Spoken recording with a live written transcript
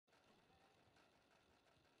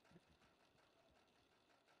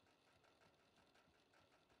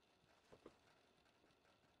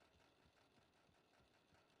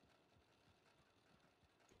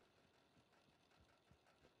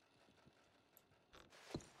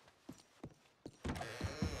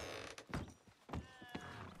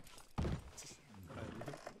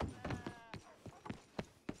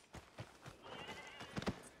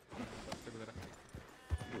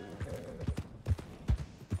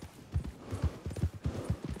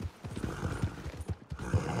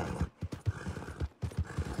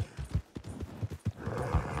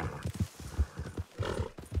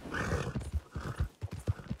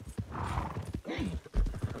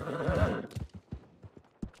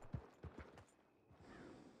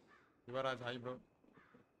Sivaraj, hi bro.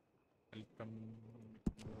 Welcome.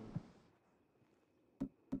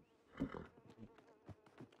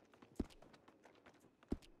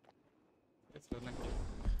 Yes, doesn't it?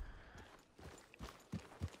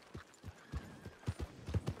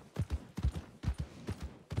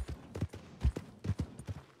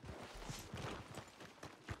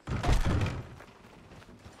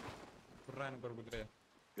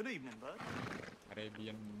 Good evening, bud.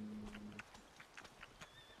 Arabian.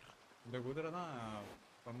 இந்த குதிரை தான்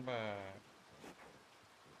ரொம்ப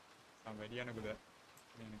வெடியான குதிரை.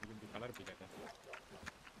 எனக்கு கொஞ்சம் கலர் பிடிக்காது.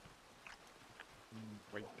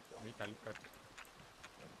 ஒயிட் அல்கட்.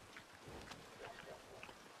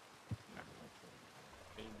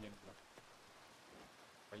 அரேபியன்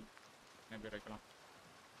ஒயிட் என்ன பேர் வைக்கலாம்?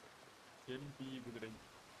 கேள்வி குதிரை.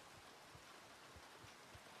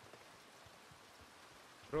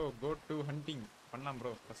 ப்ரோ கோ டு ஹண்டிங் பண்ணலாம்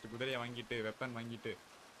ப்ரோ. ஃபஸ்ட்டு குதிரையை வாங்கிட்டு வெப்பன் வாங்கிட்டு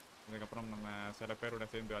அதுக்கப்புறம் நம்ம சில பேரோட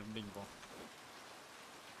சேர்ந்து ஹண்டிங் போவோம்.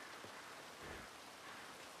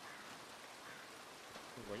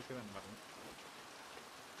 ஒயிட்டு தான் பாருங்க.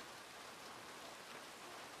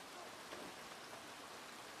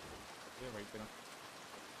 இதே ஒயிட்டு தான்.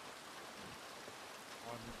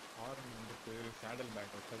 ஹார்ன் வந்துட்டு சேடல்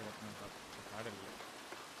பேக் வச்சது மட்டும் சேடல் இல்லை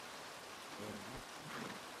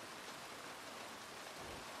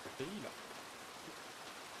தெரியல.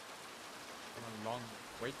 லாங்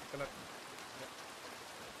ஒயிட் கலர்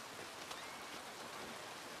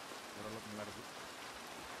ஓரளவுக்கு நல்லா இருக்கு.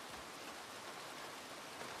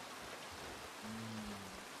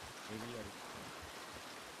 ஹெவியாக இருக்கு.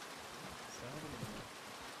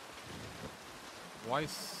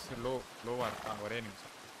 வாய்ஸ் லோவாக இருக்கா? ஒரே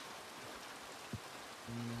நிமிஷம்.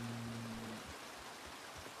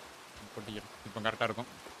 இப்போ கரெக்டாக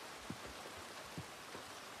இருக்கும்.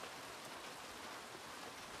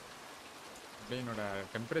 அப்படியே என்னோட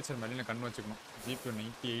டெம்பரேச்சர் மேலே கண் வச்சுக்கணும். ஜிபி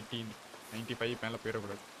 90, 18, 95 மேலே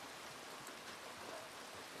போயிடக்கூடாது.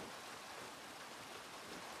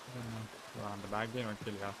 அந்த பேக்கே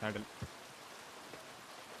வைக்கலையா? சேடல்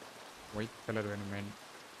ஒயிட் கலர் வேணும் மேன்.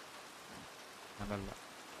 நல்லா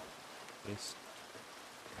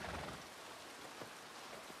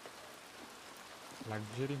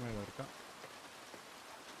லக்ஸரி மேலே இருக்கா?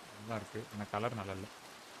 நல்லா இருக்கு. ஆனால் கலர் நல்லா இல்லை.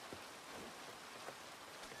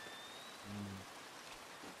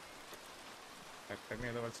 டக்குன்னு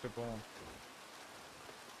ஏதோ வச்சுட்டு போவோம்.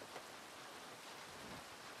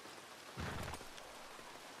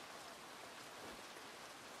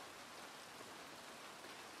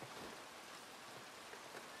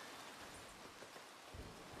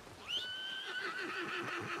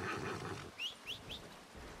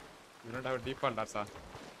 என்னடா டிஃபால்ட்டா சார்?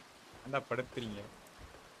 என்ன படுத்துறீங்க?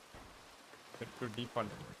 Set to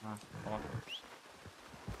default.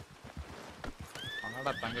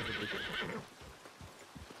 ஆடா தங்க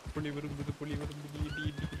புலி விரும்புது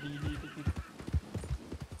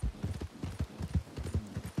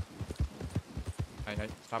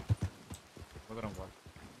ஸ்டாப். முதரம் போ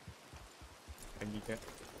தங்கிக்க.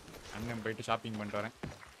 அண்ணன் போயிட்டு ஷாப்பிங் பண்ணிட்டு வரேன்.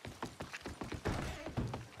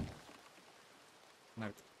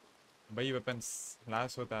 பை வெப்பன்ஸ்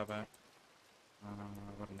லாஸோ தேவை.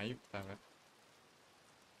 ஒரு நைஃப் தேவை.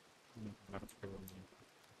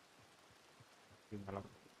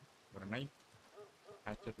 ஒரு நைஃப்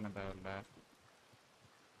ஹேட்செட்லாம் தேவையில்ல.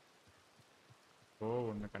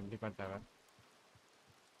 ஒன்று கண்டிப்பாக தேவை.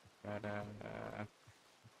 வேற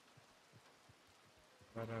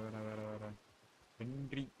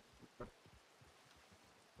ஹென்றி.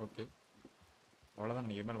 ஓகே அவ்வளோதான்.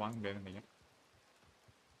 நீங்கள் மேலே வாங்க முடியாது. நீங்கள்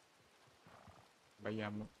பை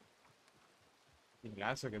ஆமோ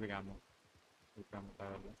கிளாஸுக்கு எதுக்கு ஆமோ? ஆமோ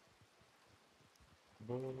தேவையில்ல.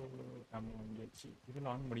 ஆமோ வாங்கியாச்சு. இதில்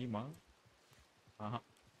வாங்க முடியுமா? ஆஹா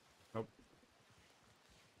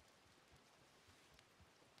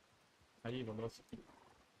high velocity.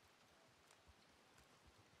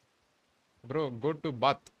 Bro go to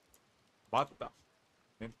பாத்தா.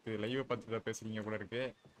 நேற்று லைவை பார்த்து தான் பேசுறீங்க கூட இருக்கு.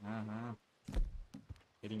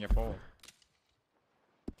 சரிங்க போ.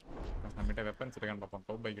 நம்மகிட்ட வெப்பன்ஸ் இருக்கான்னு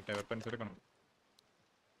பார்ப்போம். பை கிட்ட வெப்பன்ஸ் இருக்கணும்.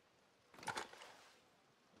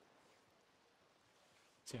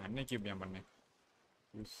 சரி அன்னைக்கு இப்படியா பண்ணேன்.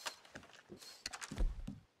 யூஸ்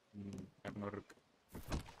 200 இருக்கு.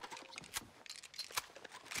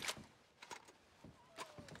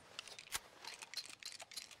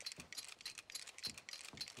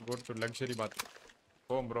 கோ டு லக்ஸரி பாத்.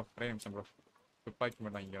 போவோம் ப்ரோ. ஒரே நிமிஷம் ப்ரோ. துப்பாக்கி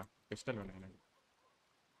மட்டும் வாங்கிக்கலாம். பிஸ்டல் வேணும் எனக்கு.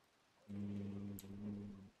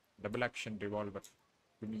 Double action revolver.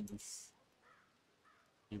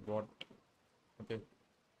 Reward. Okay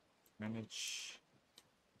manage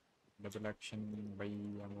double action by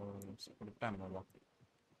அமோ கொடுத்தேன் அம்மாவா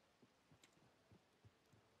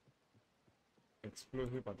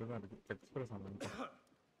எக்ஸ்ப்ளோசிவ் பார்த்து தான் இருக்குது எக்ஸ்பிரஸ் ஆனது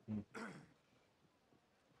ம்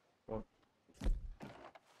ஓ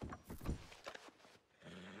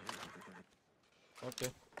ஓகே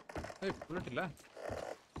ஏய் புல்லட் இல்லை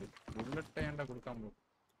புல்லட்டை ஏன்டா கொடுக்காம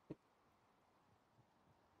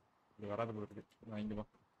இது வராது போகிறது வாங்கிப்பா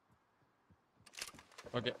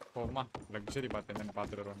ஓகே போமா லக்ஸரி பார்த்து என்னன்னு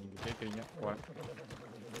பார்த்துட்டு வருவோம் நீங்கள் கேட்குறீங்க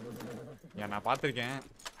ஏன் நான் பார்த்துருக்கேன்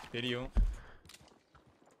தெரியும்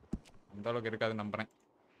அந்த அளவுக்கு இருக்காதுன்னு நம்புகிறேன்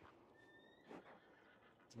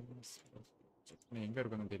எங்கே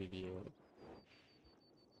இருக்குன்னு தெரியலையே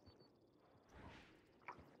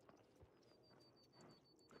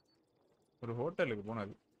ஒரு ஹோட்டலுக்கு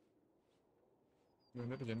போனது இது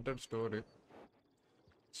வந்துட்டு general store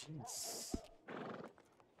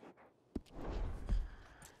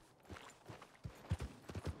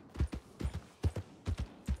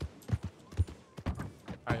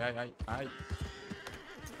Ai.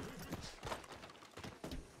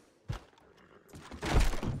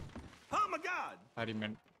 Oh my God! Sorry,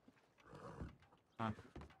 man.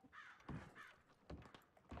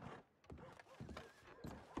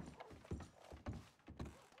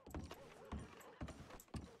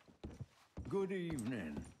 Good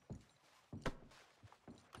evening.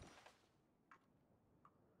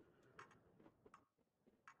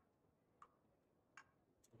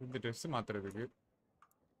 இந்த ட்ரெஸ் மாத்துறதுக்கு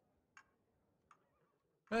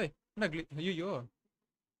ஏய் என்ன ஐயோ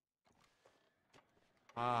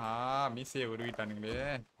ஆஹா மீசையை உருவிட்டானுங்களே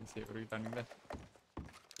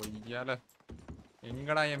பொய்யால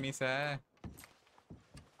எங்கடா என் மீசை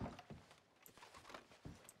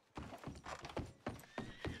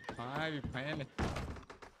பயனே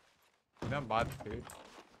இதான் பாத்து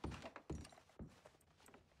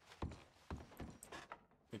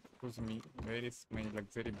excuse me where is my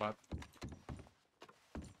luxury bath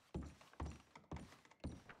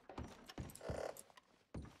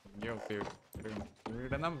okay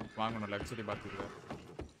இவங்கிட்ட தான் வாங்கணும் லக்ஸரி பார்த்துக்கல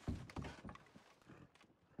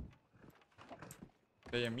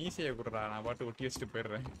என் மீசையை கொடுறா நான் பாட்டு ஒட்டி வச்சுட்டு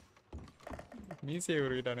போயிடுறேன் மீசையை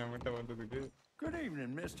உருவிட்டானே அவன்கிட்ட வந்ததுக்கு Good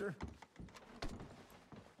evening, mister.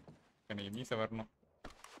 எனக்கு மீசை வரணும்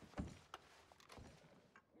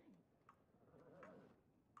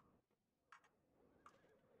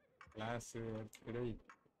கிளாஸ் இடை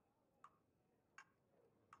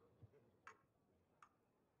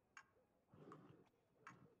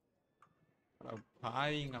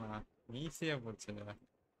பாயிங்களா மீசையா போச்சு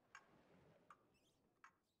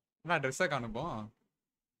என்ன ட்ரெஸ்ஸை காணுப்போம்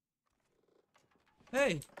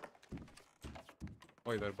ஏய்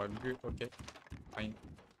ஓ இது ஒரு பக்கு ஓகே ஃபைன்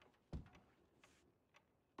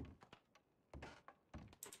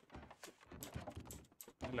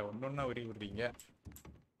இல்லை ஒன்னொன்னா உரி விடுறீங்க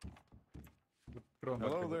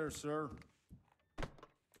Hello there, sir.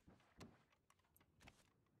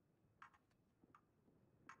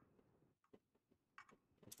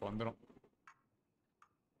 வந்துடும்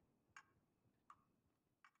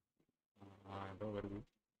ஏதோ வருது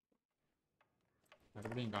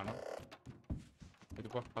மறுபடியும் காணும்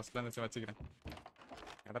இதுப்போ ஃபர்ஸ்ட்ல இருந்துச்சு வச்சுக்கிறேன்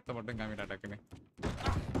இடத்த மட்டும் காமிடா டக்குன்னு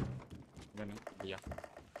ஐயா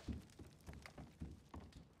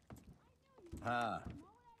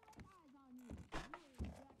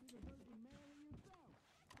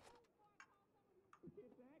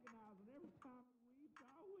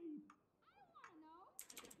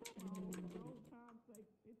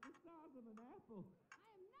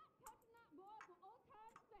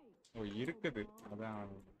ஓ இருக்குது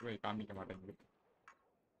அதான் போய் காமிக்க மாட்டேங்குது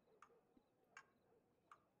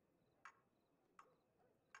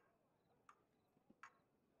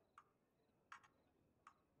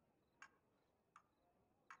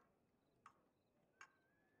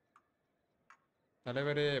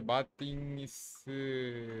தலைவரே பாத்திங் இஸ்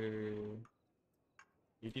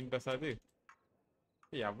 18+ அது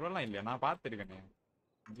எவ்வளோலாம் இல்லையா நான் பார்த்துருக்கேனே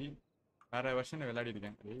ஜி வேற வருஷன் விளையாடி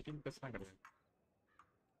இருக்கேன் 18+லாம் கிடையாது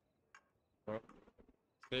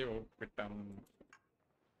சேவ் விட்டம்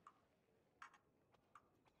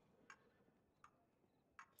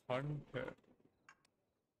ஹண்டர்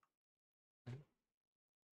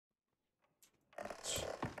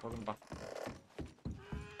போதும்பா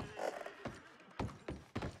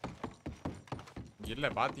இல்லை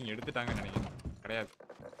பாத்திங்க எடுத்துட்டாங்கன்னு நினைக்கிறேன் கிடையாது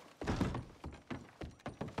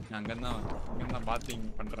அங்கேருந்தான் பாத்திங்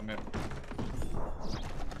பண்ணுற மாதிரி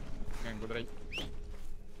என் குதிரை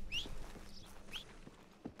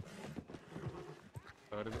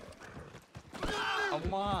வருது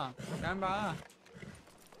அம்மா ஏண்டா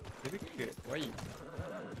எதுக்கு வை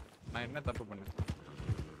நான் என்ன தப்பு பண்ணேன்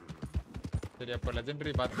சரி அப்போ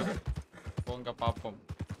லெஜெண்டரி பாத் போங்க பார்ப்போம்.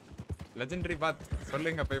 லெஜெண்டரி பாத்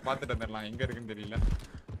சொல்லுங்க, போய் பார்த்துட்டு வந்துடலாம். எங்க இருக்குன்னு தெரியல.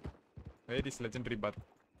 Where is legendary path?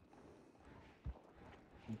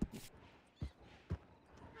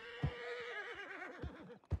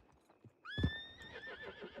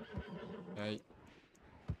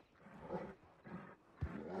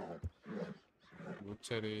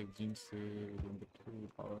 பூச்சரு jeans இது வந்துட்டு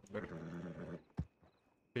பவர்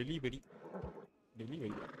டெலிவரி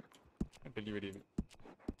டெலிவரி டெலிவரி இது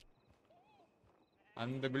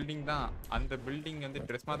அந்த பில்டிங் தான். அந்த பில்டிங் வந்து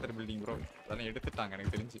ட்ரெஸ் மாத்திர பில்டிங் ப்ரோ. அதெல்லாம் எடுத்துட்டாங்க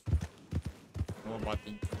எனக்கு தெரிஞ்சு. No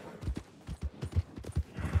bathing.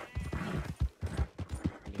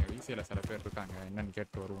 வீசியில் சில பேர் இருக்காங்க, என்னன்னு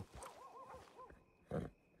கேட்டு வருவோம்.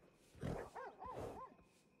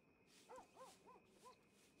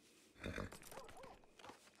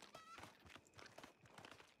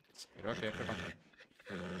 சரி ஓகே இருக்கட்டும்.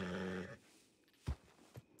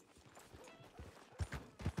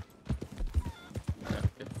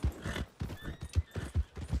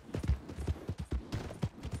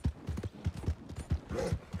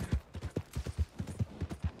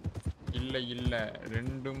 இல்ல இல்ல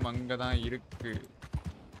ரெண்டும் அங்கதான் இருக்கு.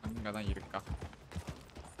 அங்கதான் இருக்கா?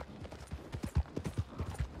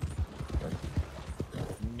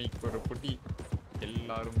 இன்னைக்கு ஒரு புடி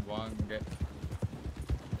எல்லாரும் வாங்க,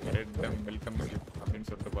 RedM வெல்கம் அப்படின்னு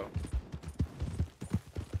சொல்லிட்டு போறோம்.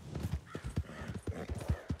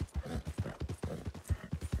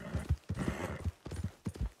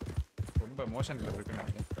 ரொம்ப மோஷன்ல இருக்கு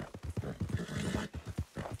நினைக்கிறேன்.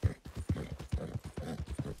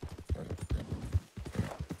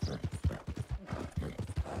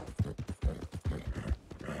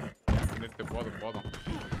 போதும்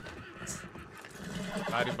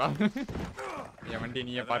சாரிப்பா, என் வண்டி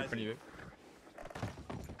நீயே பார்க் பண்ணிடு.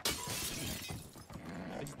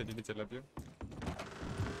 தட்டிடுச்சு எல்லாத்தையும்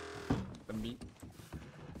தம்பி.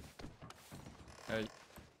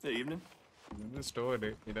 இது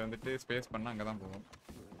ஸ்டோரு. இதை வந்துட்டு ஸ்பேஸ் பண்ணால் அங்கே தான் போகும்.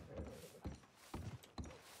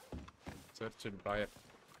 Search drawer.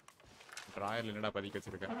 ட்ராயரில் என்னடா பதிக்க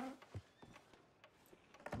வச்சிருக்கேன்?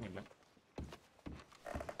 இல்லை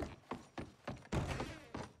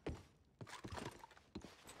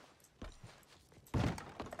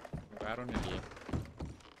வேற ஒன்றும் இல்லையே.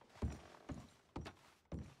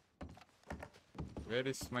 Where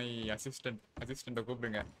is my assistant? அசிஸ்டண்ட்டை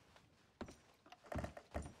கூப்பிடுங்க,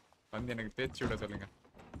 வந்து எனக்கு தேய்ச்சி விட சொல்லுங்க.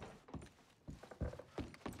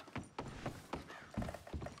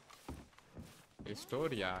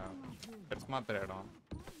 ஸ்டோரியா? ட்ரெஸ் மாத்திர இடம்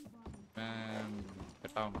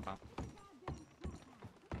செட் ஆக மாட்டான்.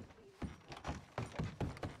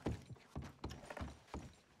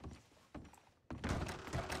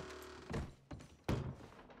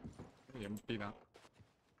 எம்டி தான்.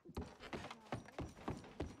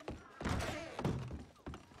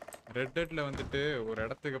 ரெட் டெட்ல வந்துட்டு ஒரு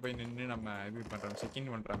இடத்துக்கு போய் நின்று நம்ம இது பண்றோம்,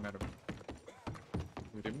 செக்இன் பண்ற மாதிரி இருக்கும்.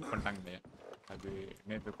 இது ரிமூவ் பண்ணிட்டாங்களே, அது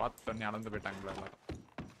நேற்று பார்த்து தண்ணி அளந்து போயிட்டாங்களா எல்லாரும்.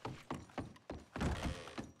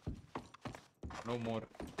 No more.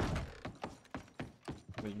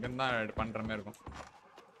 இங்கதான் பண்ற மாதிரி இருக்கும்.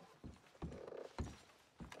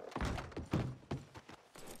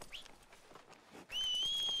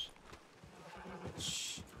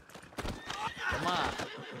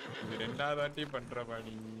 இது ரெண்டாவது வாட்டி பண்ற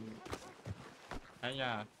பாடி. ஐயா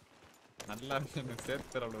நல்லா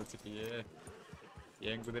சேர்த்து அவ்வளோ வச்சுட்டியே.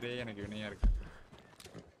 என் குதிரையே எனக்கு வினையா இருக்கு.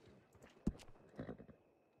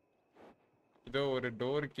 இதோ ஒரு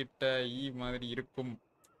டோர் கிட்ட ஈ மாதிரி இருக்கும்.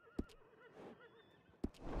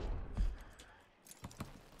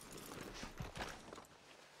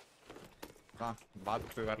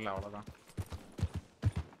 பாத்து வரல அவ்வளவுதான்.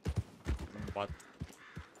 பாத்து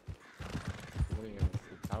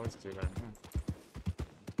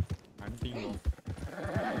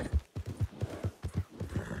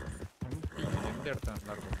எந்த இடத்துல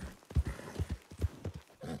நல்லா இருக்கும்?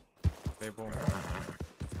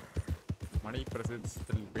 மணி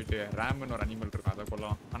பிரசத்தில் போயிட்டு ரேம்னு ஒரு அனிமல் இருக்கும், அதை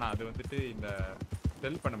கொள்ளலாம். ஆனா அது வந்துட்டு இந்த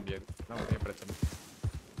செல் பண்ண முடியாது, அதான் ஒரே பிரச்சனை.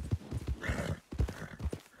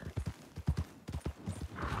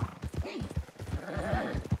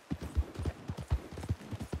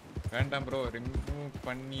 வேண்டாம் ப்ரோ, ரிமூவ்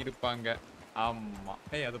பண்ணியிருப்பாங்க. ஆமா,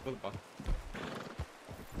 ஏய் அது போதுப்பா.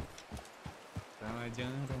 ராஜா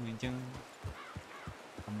ராஜா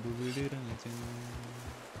அம்பு விடு ராஜா,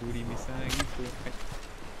 பூரி மிஸ் ஆகி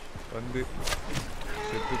வந்து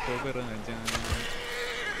செத்து போக ராஜா.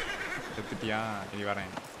 செத்துட்டியா? இது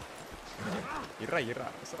வரேன். இரா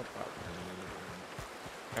அவசரப்பா.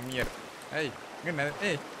 கம்மியர். ஏய் இங்க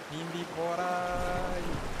ஏய் நீந்தி போறாய்.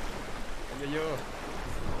 ஐயோ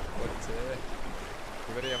போச்சு.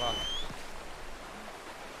 இவரே வா.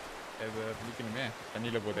 அது நிற்கணுமே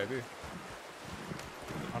தண்ணியில் போகுது அது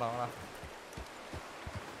வாடா வாடா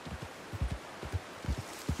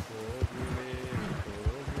போகுதே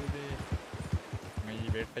போகுதே மை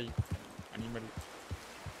வேட்டை அனிமல்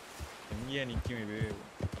எங்கேயா நிற்கும் இது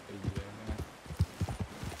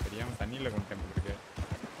தெரியாமல் தண்ணியில் கொண்டு வந்துருக்கு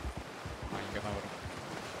இங்கே தான் வரும்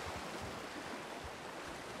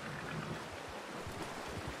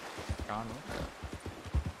காணும்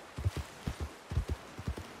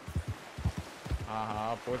ஆஹா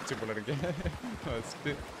போச்சு போல இருக்கு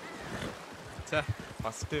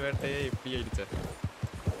ஃபஸ்ட்டு வேட்டையே எப்படி ஆயிடுச்சே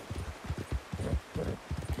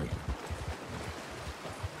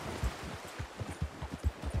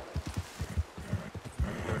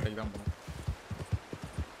வேட்டைக்கு தான் போகணும்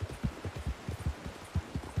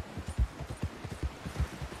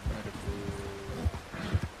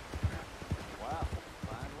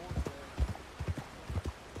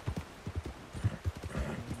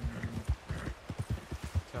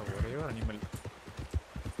அனிமல்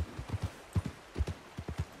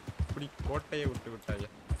இப்படி கோட்டையை விட்டு விட்டாயா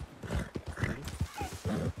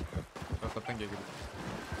சத்தம் கேக்குது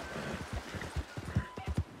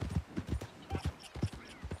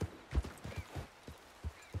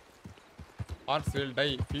hours will tie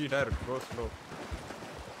feeder go slow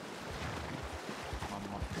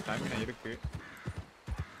ஆமாம் ஸ்டாமினா இருக்கு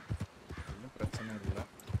ஒன்றும் பிரச்சனை இல்லை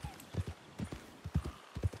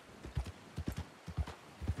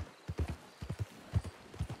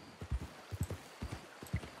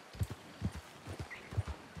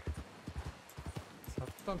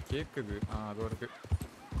கேக்குது அது இருக்கு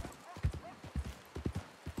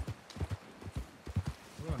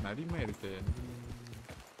நரிமை இருக்கு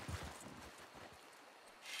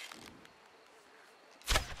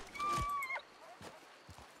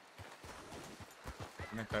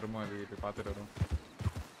என்ன கருமா அது இது பார்த்துட்டு வரும்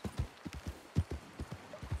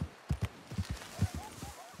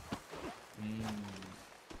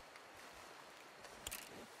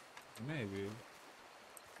என்ன இது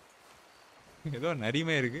ஏதோ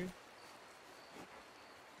நரிமை இருக்கு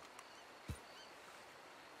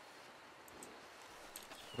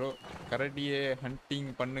ப்ரோ கரடியே ஹண்டிங்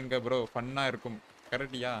பண்ணுங்க ப்ரோ ஃபன்னா இருக்கும்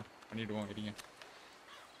கரடியா பண்ணிடுவோம் இருங்க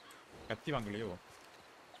கத்தி வாங்கலையோ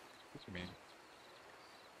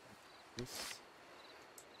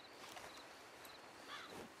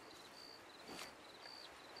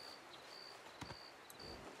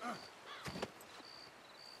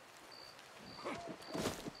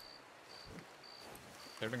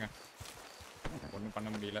எடுங்க ஒன்றும் பண்ண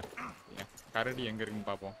முடியல கரடி எங்க இருக்குன்னு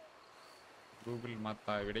பார்ப்போம் கூகுள்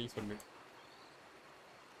மாத்தா விடை சொல்லு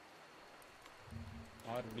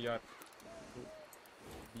RDR2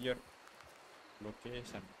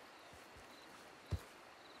 location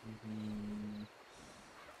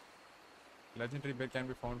legendary bear can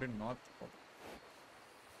be found in north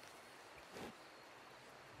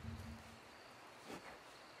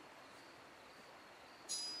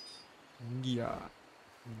India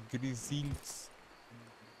Grizzlies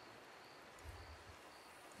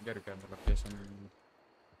இங்க இருக்கு அந்த லொகேஷன்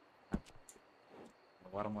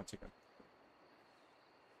வாரமா வச்சுக்க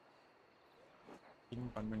ஸ்கின்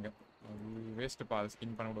பண்ணுங்க வேஸ்ட் பா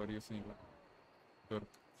ஸ்கின் பண்ண கூட ஒரு யூஸ் இல்லை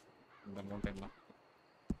இந்த மவுண்டன்லாம்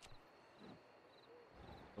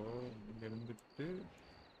ஸோ இங்க இருந்துட்டு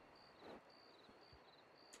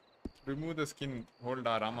ரிமூவ் த ஸ்கின்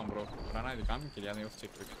ஹோல்ட் ஆமாம் ப்ரோ ஆனால் இது காமிக்கலையா அதை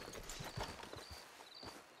யோசிச்சுட்டு இருக்கேன்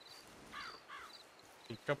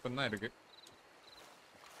பிக்கப்புன்னு தான் இருக்கு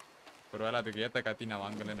ஒருவேளை அதுக்கு ஏற்ற கத்தி நான்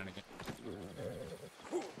வாங்கலன்னு நினைக்கிறேன்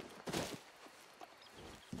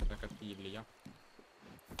கத்தி இல்லையா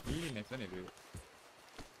நைஸ் தான் இது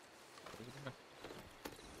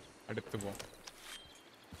அடுத்து போம்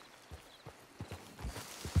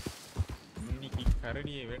இன்னைக்கு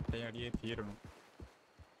கரடியை வேட்டையாடியே தீரணும்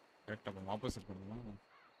வேட்டை ஆப்போசிட் பண்ணுமா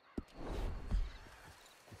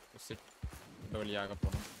இந்த வழியாக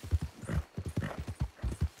போகணும்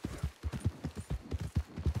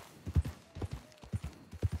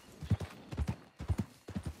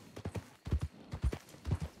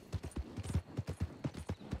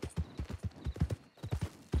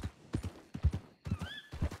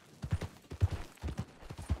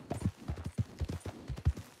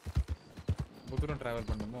ट्रैवल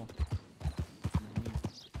பண்ணுமோ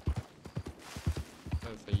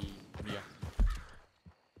சரி சரியா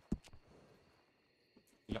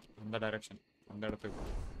இல்ல அந்த டைரக்ஷன் அந்த இடத்துக்கு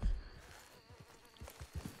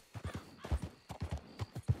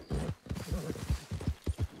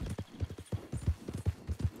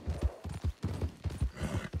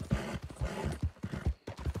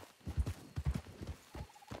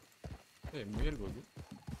முயல் போகுது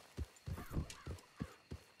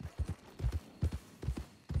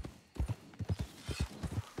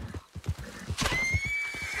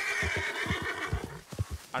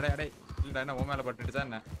அடே அடே இல்லடா என்ன உன் மேல பட்டுடுச்சா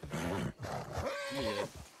என்ன இல்லையே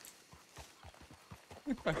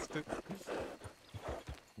ஃபர்ஸ்ட்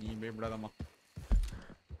நீ பயப்படாதம்மா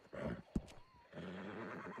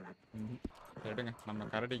எடுங்க நம்ம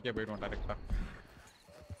கரடிக்கே போயிடுவோம் டைரெக்டா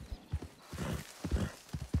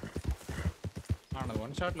ஆனால்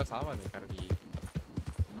ஒன் ஷாட்ல சாவாது கரடி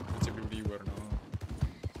இப்படி வரணும்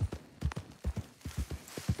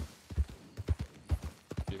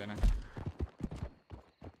இதுதானே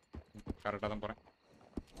கரெக்டாக தான் போகிறேன்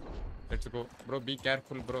let's go bro be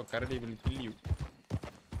careful bro கரடி வில் கில் யூ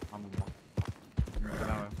ஆமாம்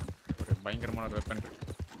இதுதான் ஒரு பயங்கரமான ஒரு வெப்பன்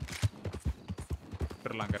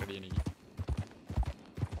சுட்டுடலாம் கரடி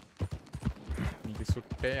இன்னைக்கு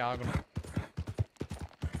சுட்டே ஆகணும்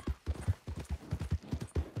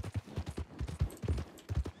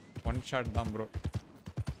ஒன் ஷாட் தான் ப்ரோ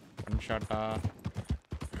ஒன் ஷாட்டா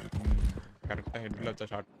கரெக்டாக ஹெட்டில் வச்ச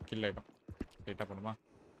ஷாட் கில் ஆகிடும் லேட்டாக பண்ணுமா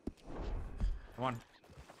ஒன்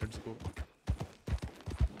லெட்ஸ் கோ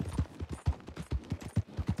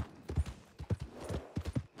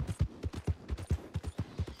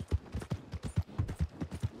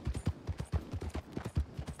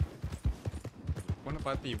ஒன்று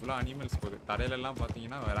பார்த்து இவ்வளோ அனிமல்ஸ் போகுது தரையிலெல்லாம்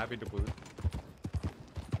பார்த்தீங்கன்னா ரேபிட் போகுது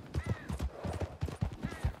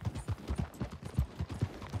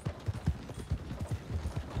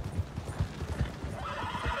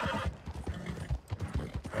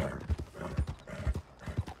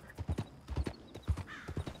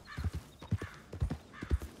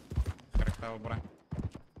போகிறேன்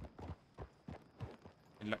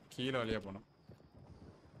இல்லை கீழே வழியாக போகணும்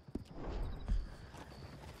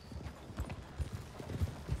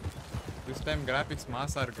திஸ் டைம் கிராஃபிக்ஸ்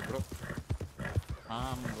மாஸாக இருக்குது ப்ரோ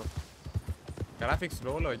ஆமாம் ப்ரோ கிராஃபிக்ஸ்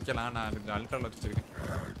லோவில் வைக்கலாம் நான் அது அல்ட்ராவில் வச்சுருக்கேன்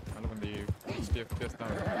அதனால் கொஞ்சம் 60 FPS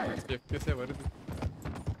தான் வருது 60 FPSே வருது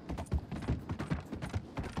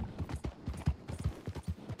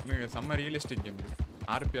இன்னும் செம்ம ரியலிஸ்டிக் கேம்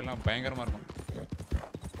ஆர்பி எல்லாம் பயங்கரமாக இருக்கும்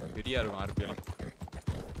பெரியா இருக்கும் ஆர்பி எல்லாம்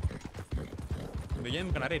இந்த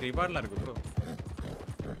கேமுக்கு நிறைய ரிவார்ட்லாம் இருக்குது ப்ரோ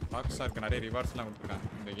ராக்ஸ்டாருக்கு நிறைய ரிவார்ட்ஸ்லாம் கொடுத்துருக்காங்க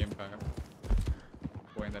இந்த கேமுக்காக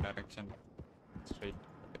இப்போ இந்த டைரக்ஷன்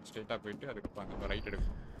ஸ்ட்ரெயிட்டாக போயிட்டு அதுக்கப்புறம் அந்த ரைட்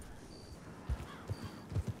எடுக்கணும்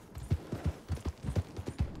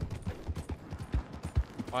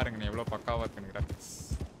பாருங்க நீ எவ்வளோ பக்காவாக இருக்குன்னு கிராஃபிக்ஸ்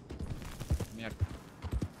கம்மியாக இருக்கு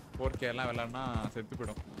 4K எல்லாம் விளாட்னா செத்து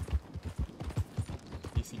போயிடும்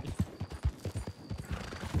ஈஸி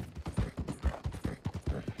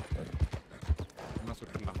என்ன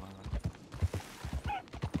சுட்டுடலாமா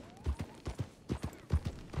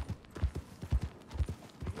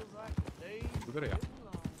குதிரையா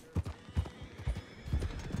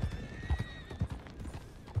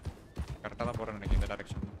கரெக்டாக தான் போகிறேன் நினைக்கிறேன் இந்த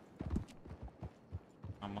டைரக்ஷன்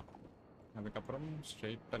ஆமாம் அதுக்கப்புறம்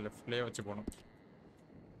ஸ்ட்ரெயிட்டாக லெஃப்ட்லேயே வச்சு போகணும்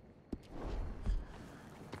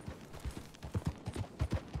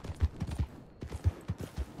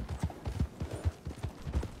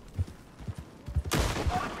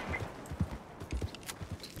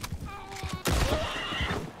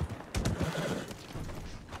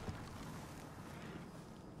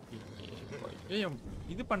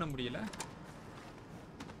இது பண்ண முடியல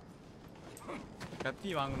கத்தி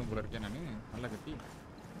வாங்கணும் போல இருக்கேன் நானு நல்ல கத்தி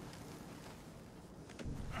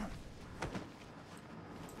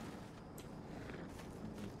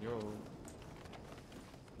ஐயோ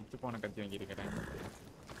விட்டு போன கத்தி வாங்கியிருக்கிறேன்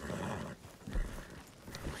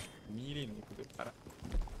மீறி நிற்குது தர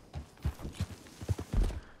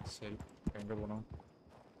சரி எங்கே போகணும்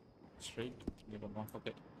ஸ்ட்ரைட் இங்கே போகணும்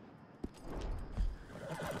ஓகே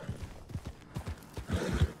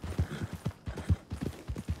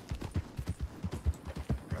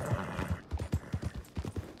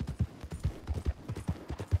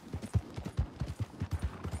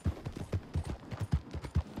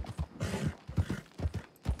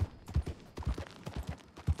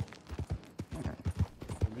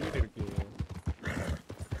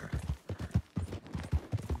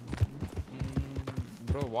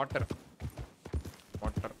வாட்டர்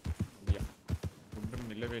இல்லையா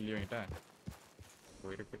ஃபுட்டும் இல்லவே இல்லையோ என்கிட்ட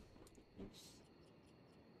இருக்கு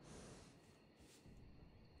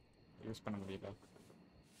யூஸ் பண்ண முடியல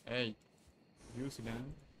ஏய் யூஸ் இல்லை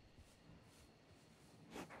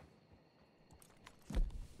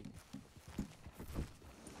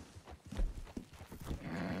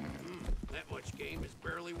That much game is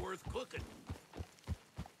barely worth cooking.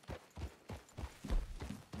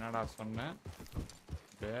 என்னடா சொன்னேன்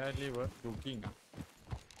barely worth cooking.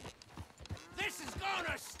 This is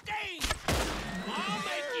gonna sting! I'll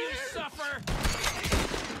make you suffer!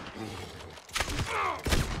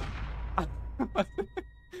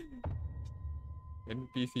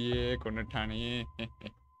 NPCயே கொன்னுட்டானே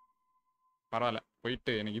பரவாயில்ல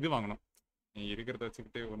போயிட்டு எனக்கு இது வாங்கணும். நீ இருக்கிறத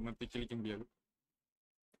வச்சுக்கிட்டு ஒன்றும் கிழிக்க முடியாது.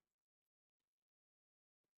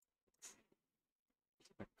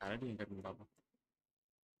 கரடி எங்க இருந்து பாப்போம்.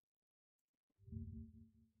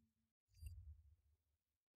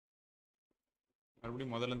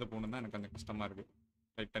 மறுபடியும் முதல்ல இருந்து போகணும் தான் எனக்கு கொஞ்சம் கஷ்டமா இருக்கு.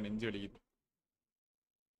 லைட்டாக நெஞ்சு வலிக்குது.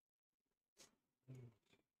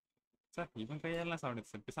 சார் இவன் கையெல்லாம்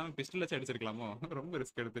சாப்பிடுச்சு சார். பேசாம பிஸ்டல் வச்சு அடிச்சிருக்கலாமோ? ரொம்ப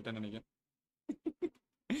ரிஸ்க் எடுத்துட்டேன்னு நினைக்கிறேன்.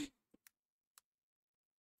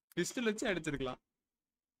 பிஸ்டல் வச்சு அடிச்சிருக்கலாம்.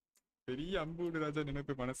 பெரிய அம்பு ராஜா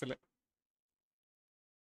நினைப்பு மனசுல.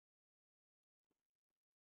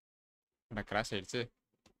 என்ன கிராஷ் ஆயிடுச்சு.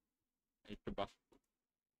 ரைட்டுப்பா.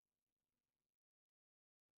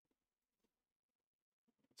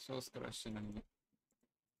 சோஸ் கிராஷ் நினைக்கிறேன்.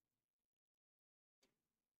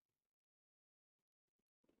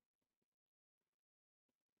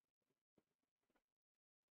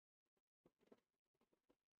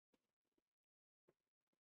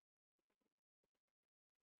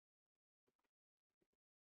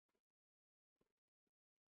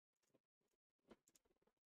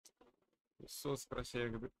 சோஸ் கிராஷ்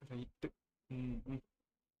ஆகுது. ரைட்டு. ம் ம்.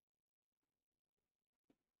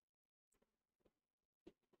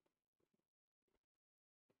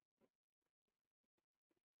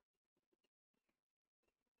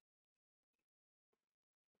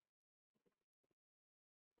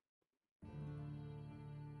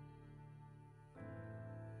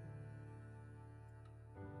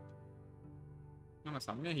 ஆமா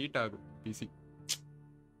செம்மையா ஹீட் ஆகுது பிசி.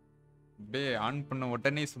 அப்படியே ஆன் பண்ண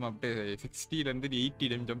உடனே சும்மா அப்படியே 60ல இருந்து 80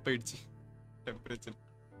 டைம் ஜம்ப் ஆயிடுச்சு டெம்பரேச்சர்.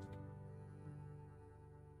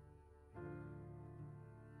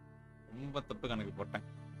 ரொம்ப தப்பு கணக்கு போட்டேன்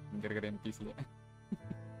இங்க இருக்கிற என்பிசில.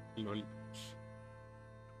 Lol.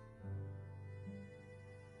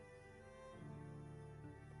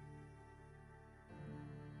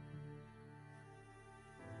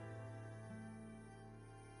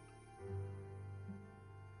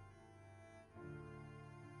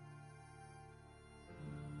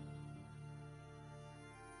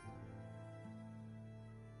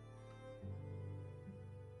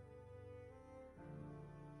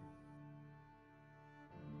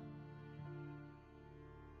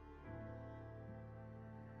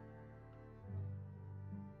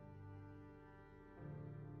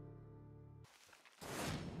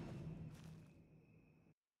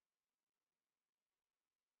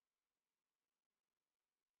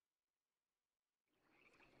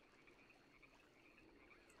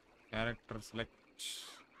 Character select.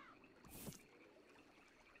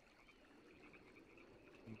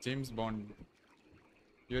 James Bond.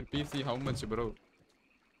 Your PC how much bro?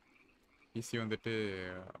 PC வந்துட்டு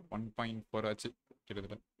 1.4 ஆச்சு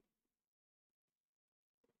கிட்டத்தட்ட.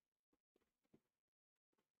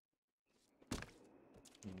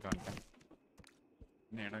 இங்க வந்துட்டேன்.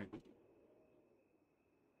 என்ன இடம் இது?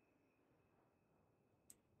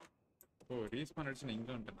 ஓ ரீஸ்பான் அடிச்சு நான்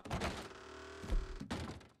இங்க வந்துட்டேன்.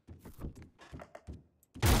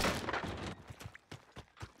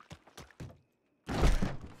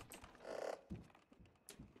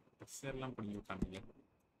 எல்லாம் பண்ணி விட்டானுங்க.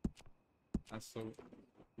 அசோ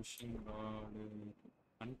ஃபிஷிங் ராடு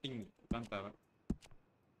ஹண்டிங் தான் தேவை.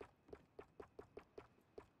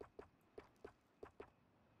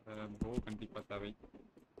 ப்ரோ கண்டிப்பாக தேவை.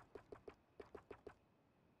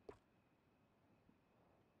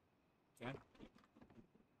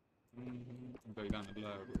 இதான்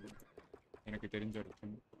நல்லா எனக்கு தெரிஞ்ச இருக்கு.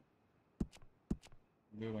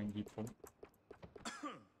 இது வாங்கிப்போம்.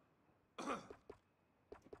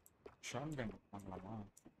 ஷார்ட் கன் வாங்கலாமா?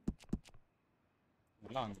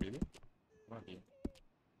 நல்லா வாங்க முடியுது. வாங்கணும்.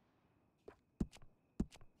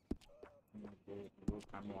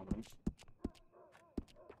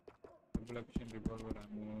 ரிவால்வர்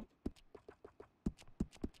ஆமோ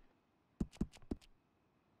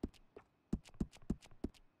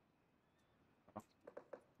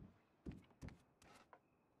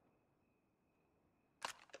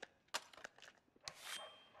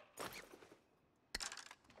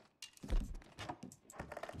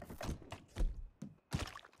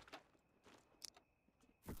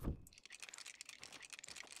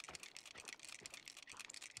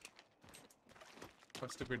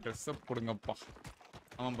ஃபர்ஸ்ட் போய் ட்ரெஸ்ஸை போடுங்கப்பா.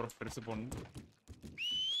 ஆமாம் ப்ரோ ட்ரெஸ்ஸு போடணும்.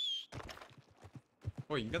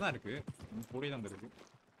 ஓ இங்கே தான் இருக்கு. கூட தான் இருக்கு.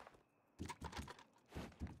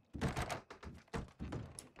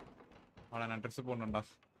 ஆனா நான் ட்ரெஸ்ஸு போடணும்டா.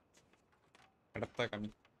 இடத்த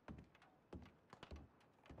கம்மி.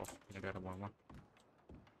 ஓ பின்னாடி வேற போகணுமா?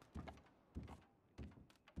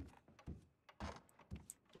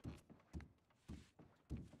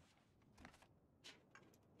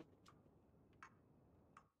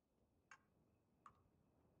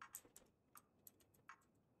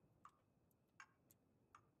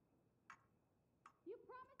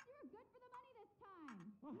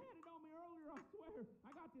 Well, had it on me earlier, I swear. I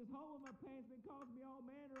got this hole in my pants that caused me all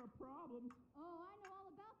manner of problems. Oh, I know all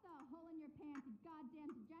about the hole in your pants, you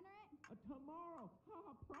goddamn degenerate. Tomorrow,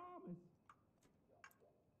 I promise.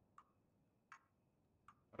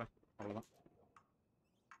 அவ்வளோதான்.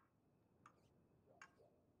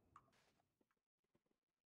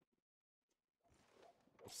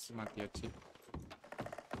 மாற்றியாச்சு.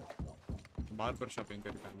 Barber shop எங்கே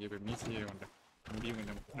இருக்கு? அங்கே போய் மீசியே வந்தேன். முடியும்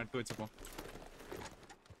கொஞ்சம் நட்டு வச்சுப்போம்.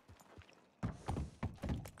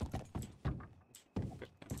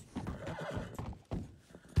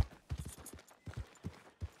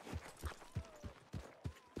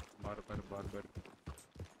 பார்பர்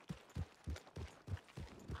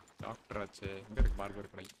டாக்டர் ஆச்சு. எங்க இருக்கு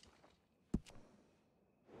பார்பர் கடை?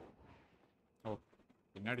 ஓ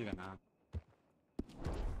பின்னாடி தானா?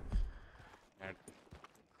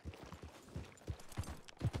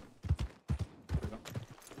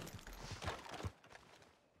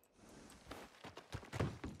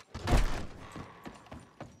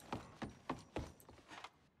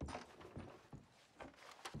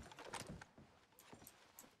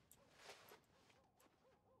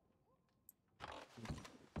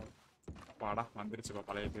 வாடா வந்துருச்சுப்பா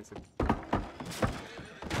பழைய பேசு.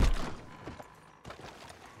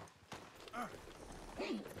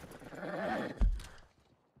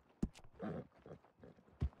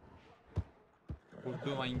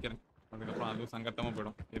 ஃபுட்டு வாங்கிக்கிறேன். அதுக்கப்புறம் அதுவும் சங்கட்டமாக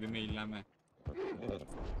போயிடும் எதுவுமே இல்லாமல்.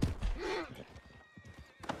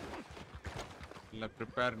 இல்லை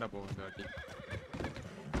ப்ரிப்பேர்டாக போகும் இந்த வாட்டி.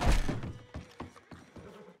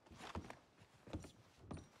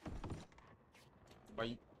 பை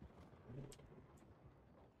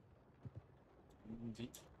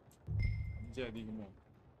அஞ்சு அதிகமோ?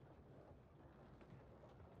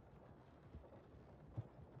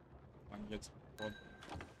 வாங்கியாச்சு போதும்.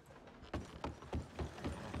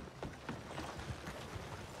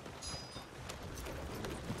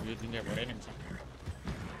 வீட்டிங்க ஒரே நிமிஷம்.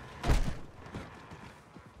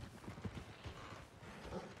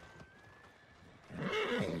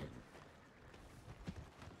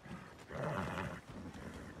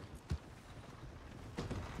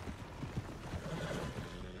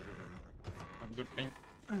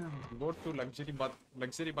 Go to luxury bath.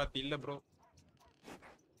 Luxury bath இல்ல bro.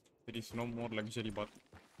 There is no more luxury bath.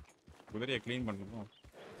 குதிரையை க்ளீன் பண்ணணும்.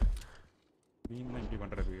 க்ளீன் எப்படி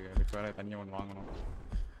பண்ணுறது? அதுக்கு வேற தனியாக ஒன்று வாங்கணும்.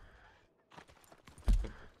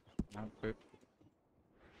 நாட்டு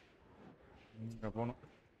இங்கே போகணும்.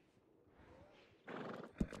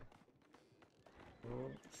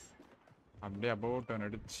 அப்படியே அபவுட் டர்ன்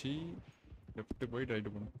அடிச்சு லெஃப்ட் போயிட்டு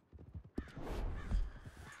ரைட்டு போகணும்.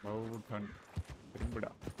 About turn திரும்பிடா.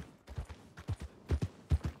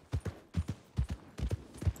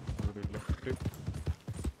 ஒரு லெஃப்ட்டு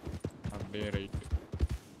அப்படியே ரைட்டு.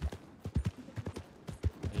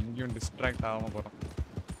 எங்கேயும் டிஸ்ட்ராக்ட் ஆகாமல் போகிறோம்.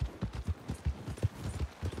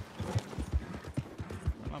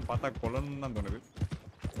 ஆனால் பார்த்தா கொலன்னு தான் தோணுது.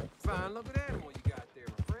 Fine looking animal you got there,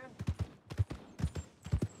 my friend.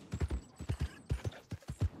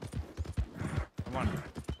 Come on,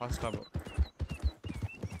 faster bro.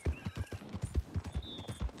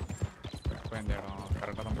 இந்த இடம்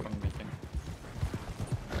கரெக்டாக தான் போடணும்னு நினைக்கிறேன்.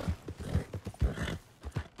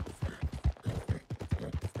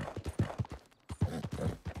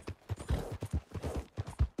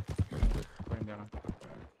 இந்த இடம்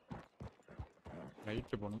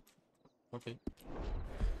ரைட்டு போகணும். ஓகே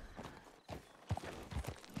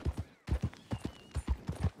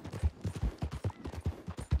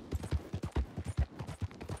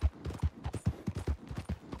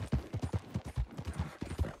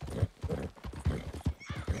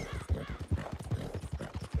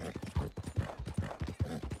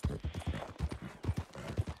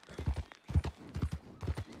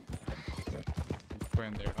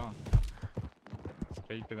இந்த இடம்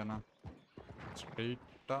ஸ்ட்ரைட்டு தானா?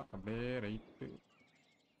 ஸ்ட்ரைட்டாக அப்படியே ரைட்டு.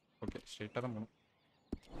 ஓகே ஸ்ட்ரைட்டாக தான் போகணும்.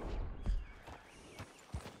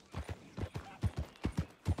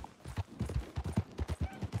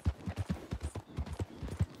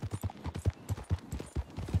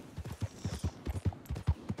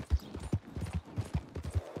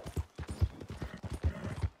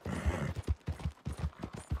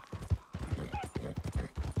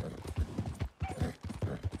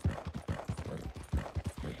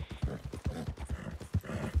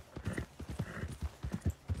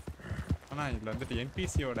 ஆனால் இதில் வந்துட்டு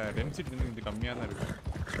என்பிசியோட டென்சிட்டி வந்து கொஞ்சம் கம்மியாக தான் இருக்குது.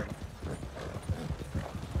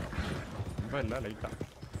 ரொம்ப இல்லை லைட்டாக.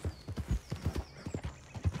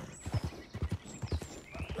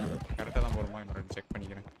 கரெக்டாக தான் போகிறோமா என்னோட செக்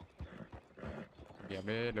பண்ணிக்கிறேன். ஓகே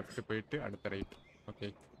அப்படியே லெஃப்ட்டு போயிட்டு அடுத்த ரைட். Okay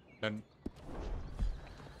done.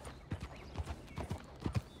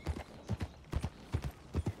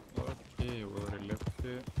 ஒரு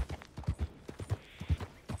லெஃப்ட்டு,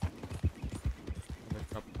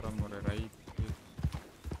 அதுக்கப்புறம் ஒரு ரைட்டு.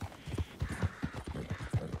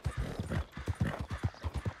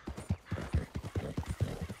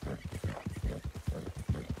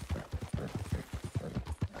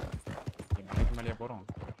 மலைக்கு மேலேயே போகிறோம்.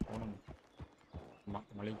 போகணும். ஆமாம்,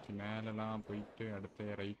 மலைக்கு மேலெலாம் போயிட்டு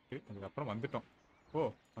அடுத்த ரைட்டு, அதுக்கப்புறம் வந்துட்டோம்.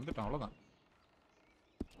 வந்துட்டோம், அவ்வளோதான்.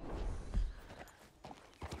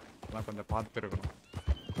 அதெல்லாம் கொஞ்சம் பார்த்துருக்கணும்.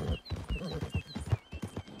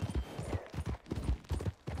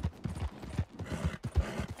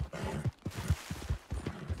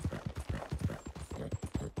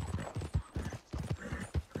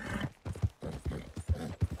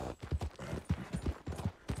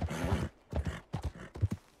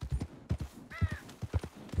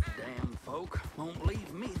 Damn folk won't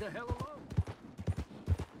leave me the hell alone.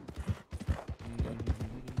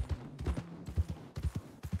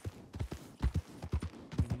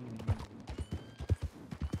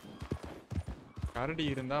 கரடி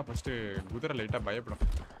இருந்தால் ஃபஸ்ட்டு குதிரை லைட்டாக பயப்படும்.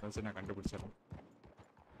 அதாச்சும் நான் கண்டுபிடிச்சிடறேன்.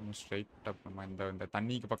 ஸ்ட்ரைட்டாக நம்ம இந்த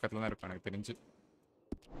தண்ணிக்கு பக்கத்தில் தான் இருக்கும் எனக்கு தெரிஞ்சு.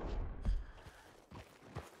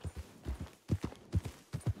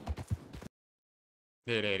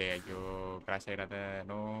 டே ஐயோ, கிராஷ் ஆகிடாத.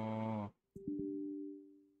 நோ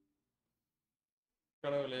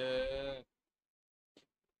கடவுளே.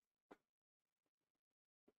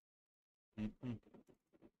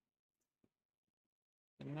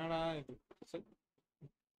 என்னடா இது?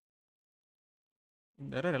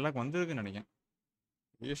 இந்த எரர் எல்லாம் வந்திருக்குன்னு நினைக்கிறேன்.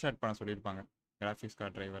 ரீஸ்டார்ட் பண்ண சொல்லியிருப்பாங்க. கிராஃபிக்ஸ்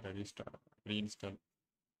கார்டு டிரைவரை ரீஇன்ஸ்டால்.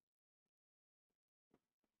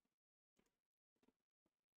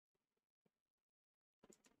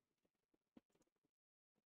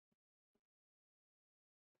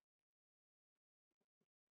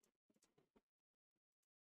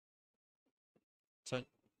 சரி,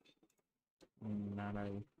 என்னடா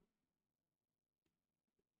இது?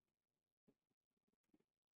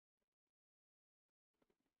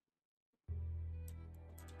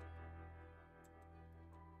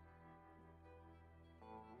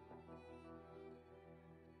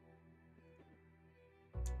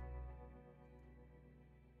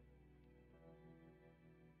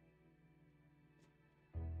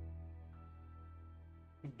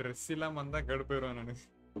 ட்ரெஸ் இல்லாமல் வந்தால் கடுப்பாயிடுவேன் நான்.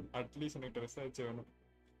 அட்லீஸ்ட் எனக்கு ட்ரெஸ் ஆச்சு வேணும்.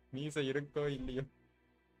 மீசை இருக்கோ இல்லையோ.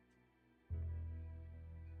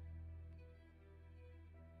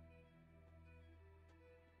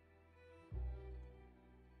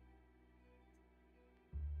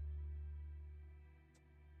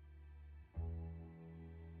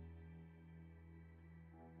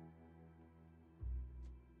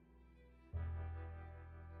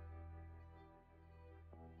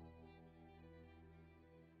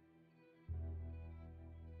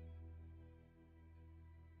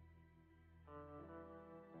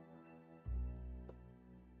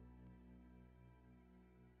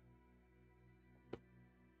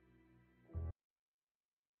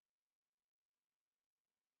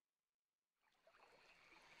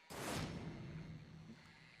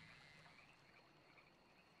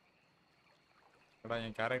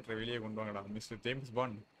 என் கேரக்டரை வெளியே கொண்டு வாங்கடா, மிஸ்டர் ஜேம்ஸ்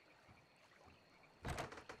பாண்ட்.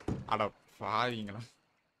 அடா பாருங்களா,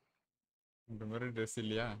 இந்த மாதிரி ட்ரெஸ்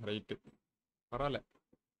இல்லையா? ரைட்டு, பரவாயில்ல.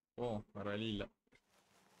 வேற வழி இல்லை.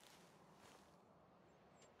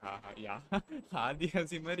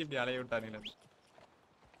 ஆதிவாசி மாதிரி இப்படி அலைய விட்டானுங்களே.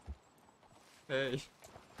 ஏய்,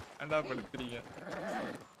 ஏன்டா படுத்துறீங்க?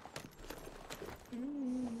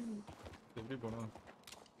 எப்படி போகணும்?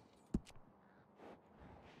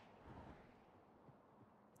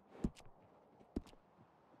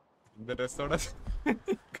 இந்த ட்ரெஸ்ஸோட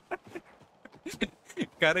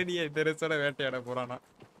கரடியை இந்த ட்ரெஸ்ஸோட வேட்டையாட போறானா?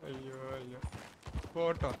 ஐயோ ஐயோ,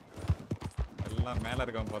 போட்டோம். எல்லாம் மேல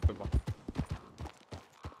இருக்கான், பார்த்துப்பான்.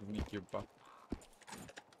 இன்னைக்குப்பா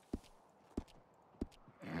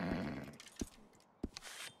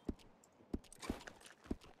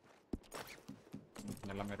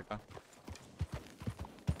எல்லாமே இருக்கா?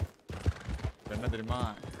 என்ன தெரியுமா,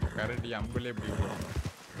 கரடி அம்புலே எப்படி போடும்.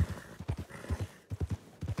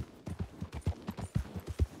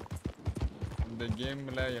 இந்த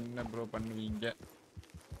கேம்ல என்ன ப்ரோ பண்ணுவீங்க?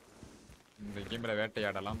 இந்த கேம்ல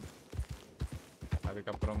வேட்டையாடலாம்,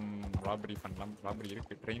 அதுக்கப்புறம் ராபரி பண்ணலாம். ராபரி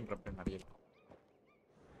இருக்கு, ட்ரெயின் ராபரி நிறைய இருக்கு.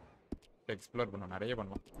 எக்ஸ்ப்ளோர் பண்ணுவோம், நிறைய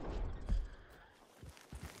பண்ணுவோம்.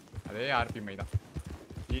 அதே ஆர்பி மை தான்,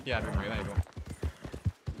 ஜிடி ஆர்பி மை தான் இதுவும்.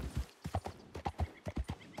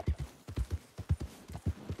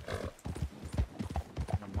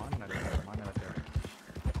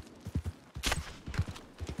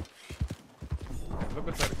 எவ்வளோ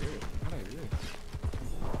பெருசா இருக்கு, என்னடா இது?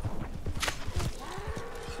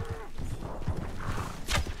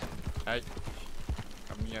 ஐய்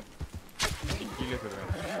கம்மியா கீழே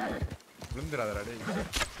சொல்றேன் விழுந்துடாதடா டேய்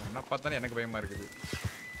என்ன பார்த்தாலும் எனக்கு பயமா இருக்குது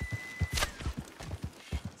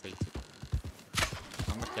சரி சரி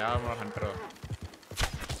நம்ம கேமரா ஹண்டரோ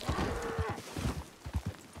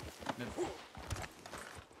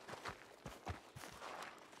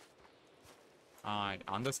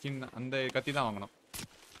அந்த ஸ்கின் அந்த கத்தி தான் வாங்கணும்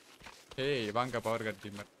ஏய் வாங்க பவர் கத்தி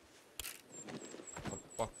மாதிரி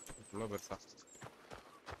அப்பா இவ்வளோ பெருசா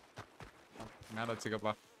மேலே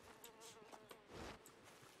வச்சுக்கப்பா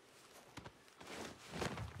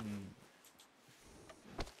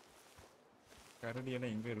கரடி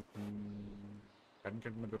எல்லாம் எங்கே இருக்கும்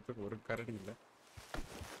கண்கட்மெண்ட் ஒரு கரடி இல்லை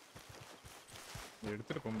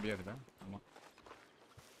எடுத்துகிட்டு போக முடியாதுல்ல ஆமாம்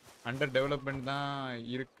அண்டர் டெவலப்மெண்ட் தான்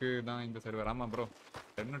இருக்குது தான் இந்த சர்வர் ஆமாம் ப்ரோ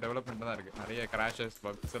இன்னும் டெவலப்மெண்ட் தான் இருக்குது நிறைய கிராஷஸ்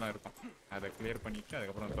பக்ஸ் எல்லாம் இருக்கும் அதை கிளியர் பண்ணிவிட்டு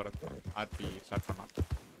அதுக்கப்புறம் தொடர்ந்து ஆர்பி ஸ்டார்ட் பண்ணலாம்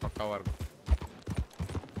பக்காவாக இருக்கும்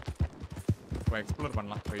இப்போ எக்ஸ்ப்ளோர்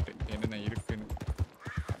பண்ணலாம் போயிட்டு என்னென்ன இருக்குன்னு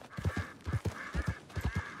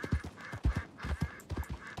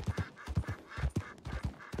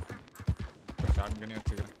ஷார்ட் கன்னே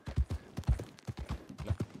வச்சுக்கிறேன்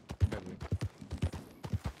இல்லை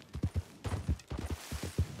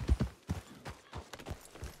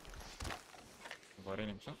ஒரே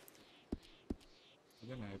நிமிஷம்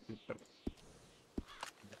இது நான் பீப்பர்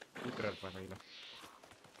இருப்பேன் கையில்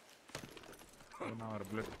நான் ஒரு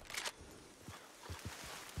புல்லட்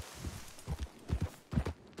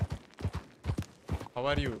How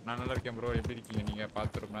are you? நான் நல்லா இருக்கேன் ப்ரோ எப்படி இருக்கீங்க நீங்கள்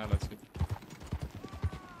பார்த்து ரொம்ப நாள் ஆச்சு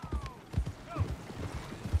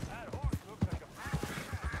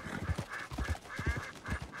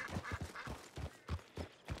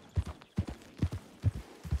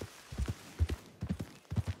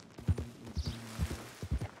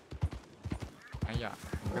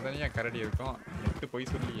இங்கே தானே கரடி இருக்கும் நெட்டு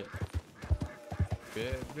போய் சொல்லியே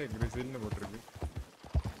பேர் கிரிசில்னு போட்டிருக்கு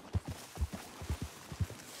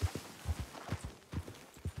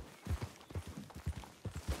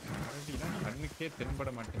கரடினா கண்ணுக்கே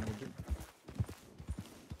தென்பட மாட்டேங்குது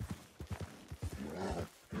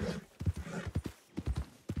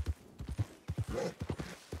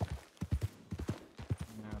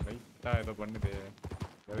லைட்டா ஏதோ பண்ணுது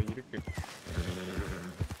ஏதோ இருக்கு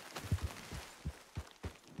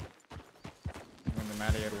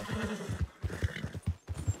மேலே ஏறுவோம்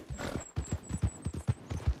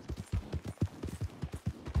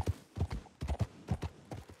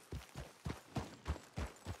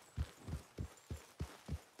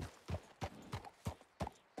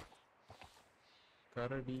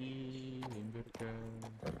கரடி எங்க இருக்க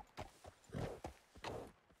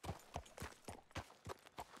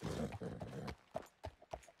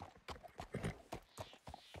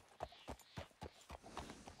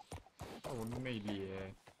ஒண்ணுமே இல்லையே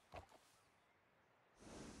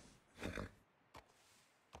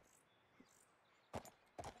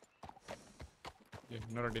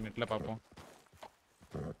இன்னொரு வாட்டி நெட்ல பார்ப்போம்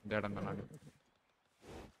இந்த இடம் தான் நான்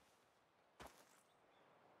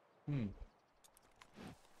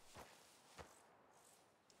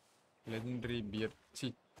legendary pier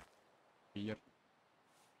pier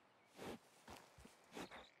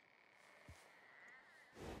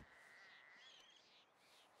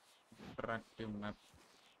interactive map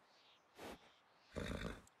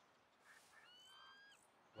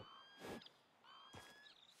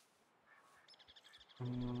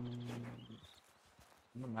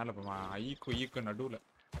இன்னும் மேலே போமா ஈக்கு நடுவில்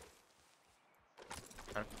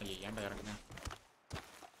கரெக்ட் ஏன்டா இறங்குங்க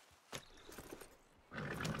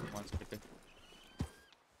வாசிக்கிட்டு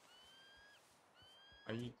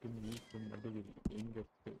ஈக்கும் நடுவில் எங்க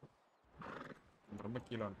இருக்கு ரொம்ப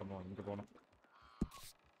கீழே வந்துட்டோமோ இங்கே போனோம்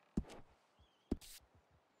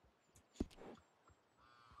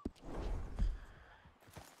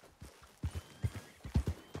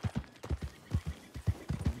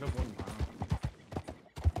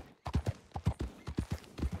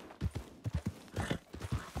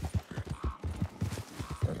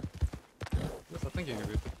சத்தம்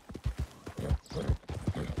கேக்குது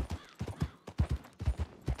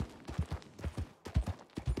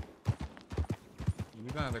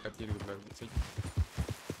இதுதான் அந்த கத்தி இருக்கு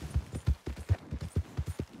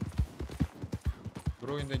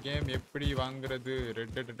ப்ரோ இந்த கேம் எப்படி வாங்குறது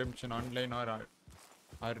red dead redemption online R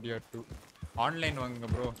RDR2 online வாங்குங்க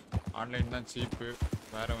ப்ரோ ஆன்லைன் தான் சீப்பு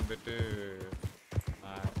வேறு வந்துட்டு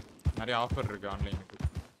நிறைய ஆஃபர் இருக்குது ஆன்லைனுக்கு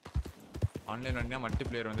ஆன்லைன் வாங்கினா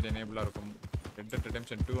மல்டிப்ளேயர் வந்துட்டு எனேபிளாக இருக்கும் ரெட் டெட்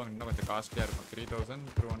ரெடெம்ப்ஷன் 2 வாங்கினா கொஞ்சம் காஸ்ட்லியாக இருக்கும்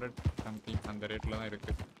 3200 சம்திங் அந்த ரேட்டில் தான்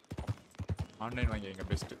இருக்குது ஆன்லைன் வாங்கிங்க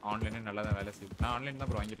பெஸ்ட்டு ஆன்லைனே நல்லா தான் வேலை செய்யுது நான் ஆன்லைன் தான்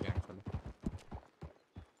ப்ரோ வாங்கியிருக்கேன் சொல்லு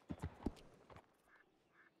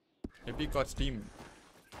எபிக் ஆர் ஸ்டீம்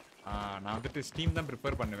நான் வந்துட்டு ஸ்டீம் தான்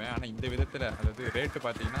ப்ரிப்பேர் பண்ணுவேன். ஆனால் இந்த விதத்தில் அதாவது ரேட்டு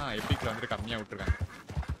பார்த்தீங்கன்னா எப்பிக்கில் வந்துட்டு கம்மியாக விட்டுருக்காங்க.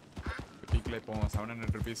 எப்பிக்கில் இப்போ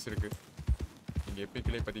 700 ருபீஸ் இருக்குது. நீங்கள்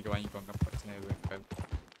எப்பிக்கில் இப்போதைக்கு வாங்கிக்கோங்க, பிரச்சனை எதுவும் இருக்காது.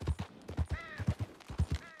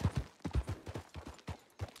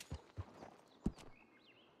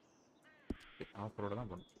 ஆஃப் ரோடு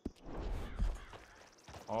தான் போகணும்.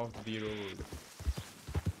 ஆஃப் தி ரோடு வருது.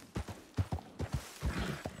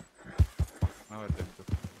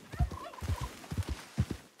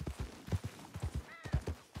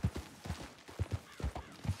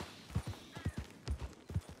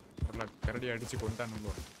 கரடி அடிச்சு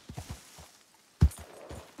கொண்டானுங்க.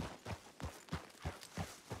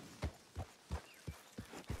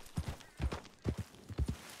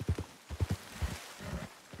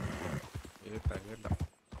 ஏத்தா ஏத்தா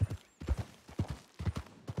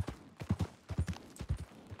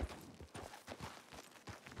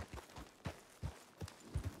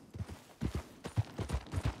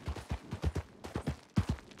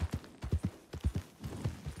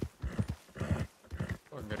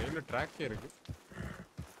அங்க ரயில்வே ட்ராக்கே இருக்கு.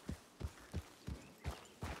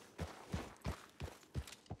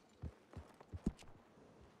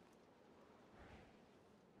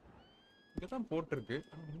 இங்கதான் போட்டிருக்கு,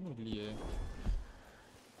 இன்னும் இல்லையே.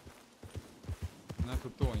 நான்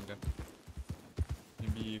சுத்துவோம் இங்க,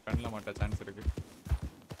 மேபி கண்ணில் மாட்ட சான்ஸ் இருக்கு.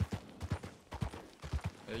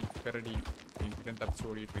 ஏய் கரடி, என்கிட்ட தப்பிச்சு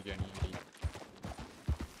ஓடிட்டு இருக்கியா நீ?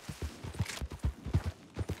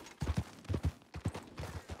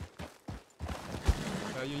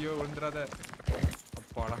 ஐயோ வந்துடாத.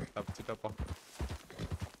 அப்பாடா தப்பிச்சுட்டப்பா,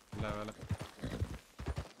 இல்லை வேலை.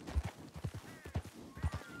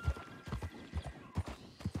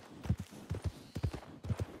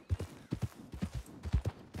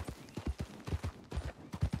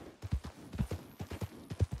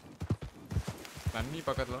 தண்ணி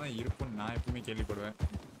பக்கத்தில் தான் இருக்கும்னு நான் எப்பவுமே கேள்விப்படுவேன்.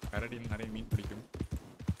 கரடியில் நிறைய மீன் பிடிக்கும்,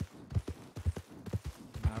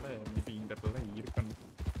 அதனால் மேபி இந்த இடத்துல தான் இருக்கணும்,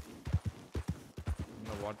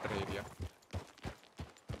 இந்த வாட்டர் ஏரியா.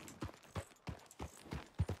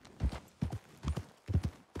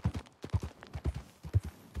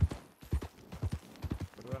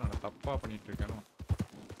 நான் தப்பாக பண்ணிட்டு இருக்கேனோ?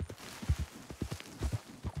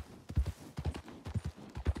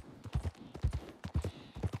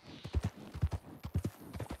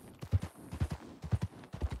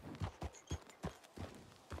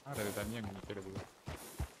 அது தண்ணி அங்கே நிற்கிறது.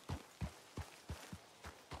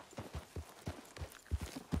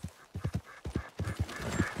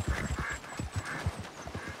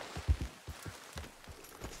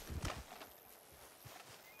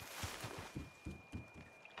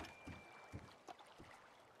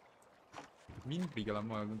 மீன்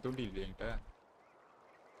பிடிக்கலாமா? தூண்டி இல்லையா என்கிட்ட?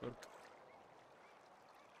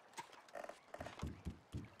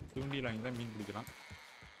 தூண்டியில் வாங்கி தான் மீன் பிடிக்கலாம்.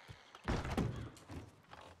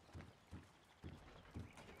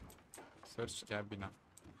 சர்ச் கேபினா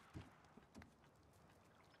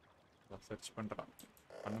சர்ச் பண்ணுறான்,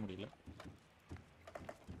 பண்ண முடியல.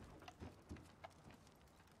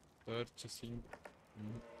 சர்ச் சிங்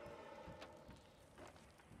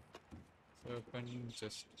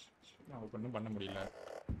ஜஸ்ட் ஒன்றும் பண்ண முடியல.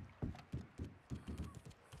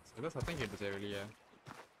 ஏதோ சத்தம் கேட்டுச்சே வெளியே.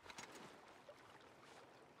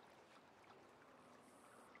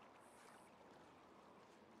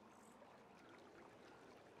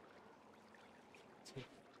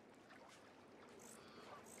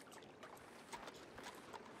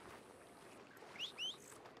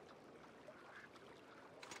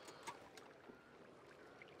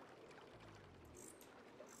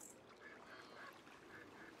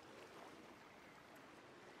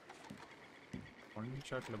 ஒன்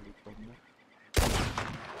ஷாட்ல அப்படி போகணும்.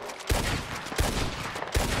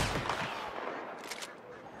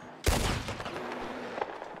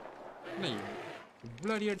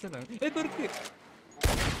 இவ்வளோ அடி அடிச்சா இருக்கு.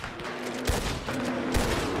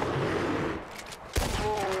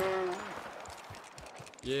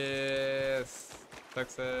 S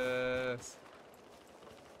success.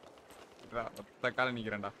 ஒத்த கால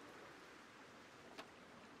நிக்கிறேன்டா.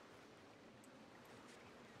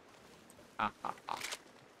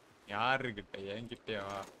 யாருக்கிட்ட? என்கிட்டயா?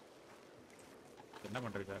 என்ன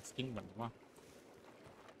பண்றது? ஸ்கின் பண்ணுமா?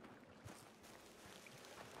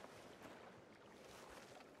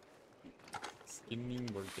 ஸ்கின்னிங்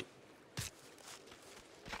போல்ட்டு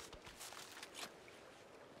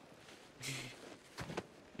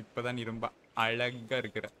இப்பதான் நீ ரொம்ப அழகா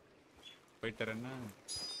இருக்கிற. போயிட்டுறேன்னா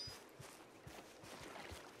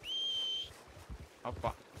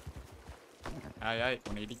அப்பா ஆய் ஆய்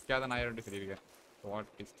உன்னை இடிக்காத நாயிரம் சொல்லியிருக்கேன். What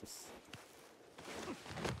is this?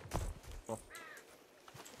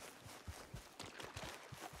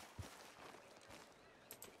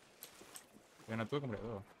 என்ன தூக்க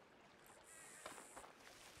முடியாதோ?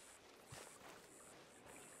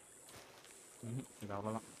 இது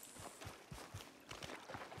அவ்வளோதான்.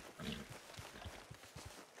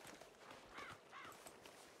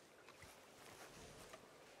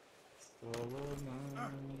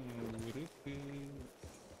 இருக்கு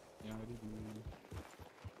யாரு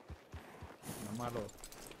நம்மளோ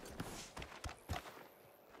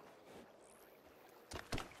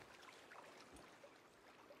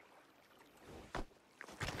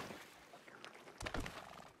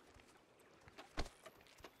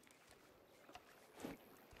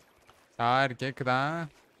சார் கேக்குதா?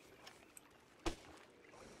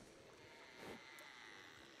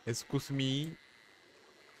 Excuse me.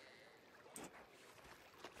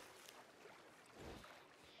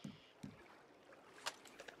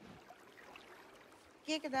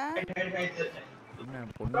 கேக்குதா? என்ன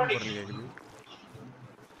பொண்ணு குரல் கேக்குது?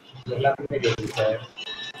 எல்லாமே கேக்குது சார்.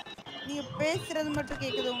 நீங்க பேசுறது மட்டும்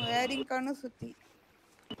கேக்குது உங்க ஏரிங் கானு சுத்தி.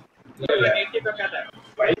 இல்ல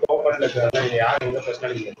மைக் ஓபன்ல இருக்கறதால யார் எங்க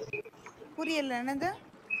பேசினாலும் கேக்குது. புரியல என்னது?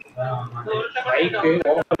 மைக்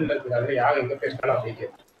ஓபன்ல இருக்கறதால யார் எங்க பேசினாலும் அப்படியே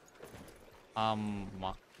கேக்குது.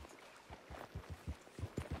 ஆமா.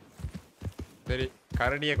 சரி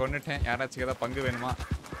கரடியை கொண்டுட்டேன். யாராச்சும் ஏதாவது பங்கு வேணுமா?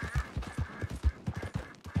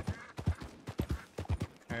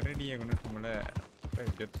 கரடியை கொண்டுட்டோம்ல,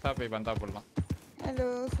 கெத்தா போய் வந்தா போடலாம். ஹலோ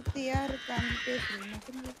சுத்தி யார் இருக்கான்னு பேசுறது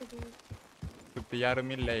மட்டும் கேக்குது. சுத்தி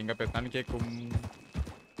யாரும் இல்லை, எங்க பேசினாலும் கேட்கும்.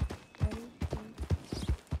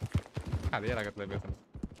 அதே ரகத்துல பேசணும்.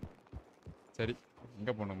 சரி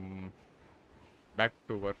எங்க போகணும்? Back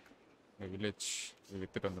to work. வில்லேஜ்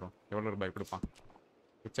வித்துட்டு வந்துடும். எவ்வளோ ரூபாய் கொடுப்பான்?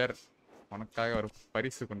 பிக்சர் உனக்காக ஒரு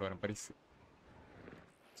பரிசு கொண்டு வரேன். பரிசு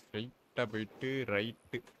ஸ்ட்ரைட்டாக போயிட்டு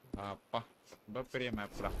ரைட்டு. அப்பா ரொம்ப பெரிய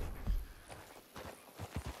மேப்டா.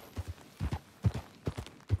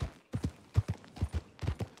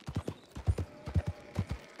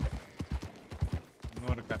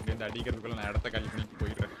 இன்னொரு கண்லேருந்து அடிக்கிறதுக்குள்ள நான் இடத்த காலி பண்ணிட்டு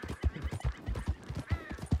போயிடுறேன்.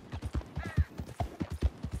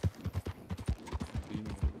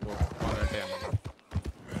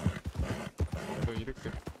 ஏதோ இருக்கு,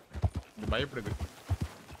 இது பயப்படுது.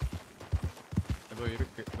 ஏதோ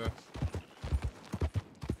இருக்கு.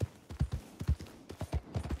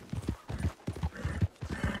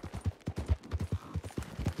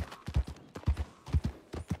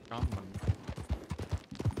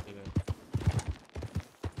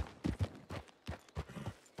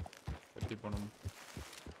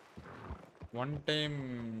 ஒன் டைம்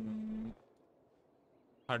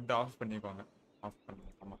ஹெட் ஆஃப் பண்ணிக்கோங்க. ஆஃப் பண்ணுங்க.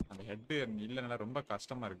 ஆமாம், அந்த ஹெட்டு இல்லைனால ரொம்ப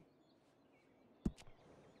கஷ்டமாக இருக்கு.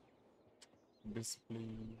 Display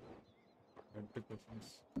head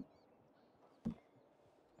performance.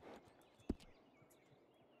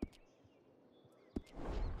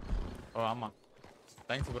 ஓ ஆமாம்,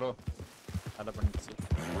 தேங்க்ஸ் ப்ரோ. அதை பண்ணிடுச்சு.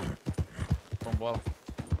 போகலாம்.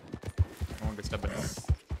 No disturbance.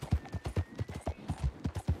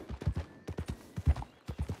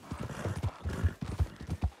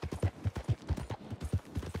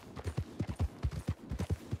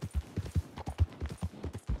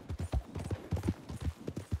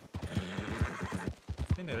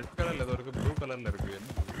 ரெட் கலர்ல ஏதோ இருக்கு, ப்ளூ கலர்ல இருக்கு.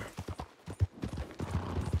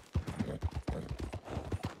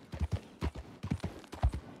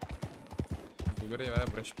 இவரே வேற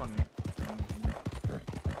பிரஷ் பண்ணணும்.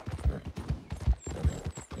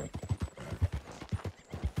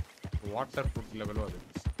 வாட்டர் ப்ரூஃப் லெவலும் அது.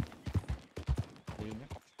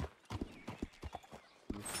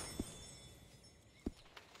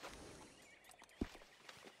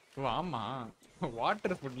 ஓ ஆமா,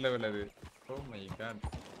 வாட்டர் ஃபுட் லெவல் அது. Oh my God.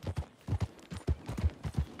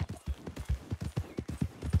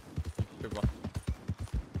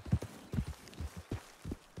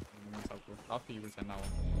 Coffee use என்ன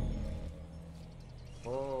ஆகும்?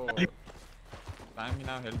 ஓ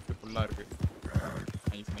ஸ்டாமினா ஹெல்த் ஃபுல்லாக இருக்கு.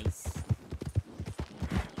 Nice nice.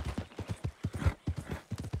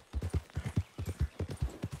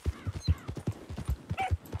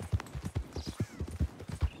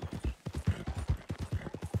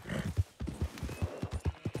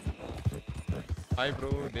 ஹாய்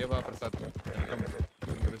ப்ரோ, தேவா பிரசாத். வெல்கம்.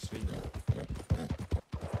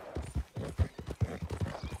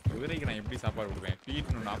 குதிரைக்கு நான் எப்படி சாப்பாடு கொடுப்பேன்?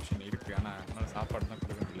 ஃபீட்னு ஒன்று ஆப்ஷன் இருக்குது, ஆனால் என்னால் சாப்பாடு தான்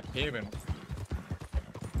கொடுக்க முடியல. ஹே வேணும்,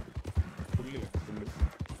 புல்லு புல்லு.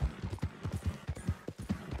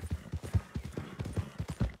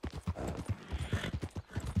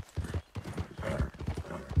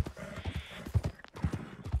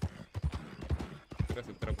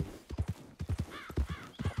 சுத்திர புல்லு.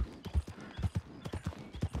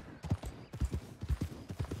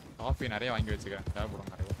 காஃபி நிறைய வாங்கி வச்சுக்கிறேன்,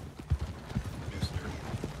 தேவைப்படும் நிறைய.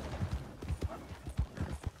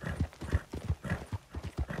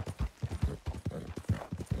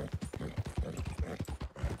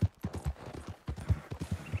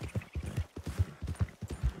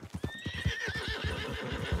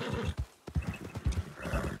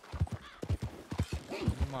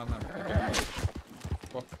 சும்மா தான்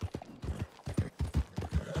போ.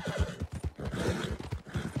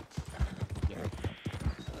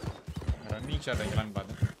 ரன்னிங் ஷாட் வைக்கலான்னு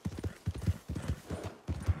பார்த்தேன்.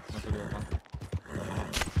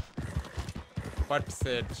 But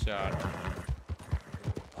set shot.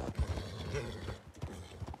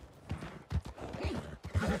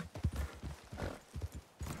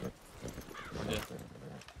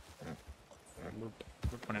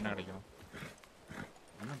 லூட் பண்ண என்ன கிடைக்கும்?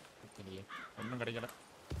 ஒன்றும் கிடைக்கல.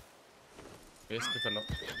 Waste fellow.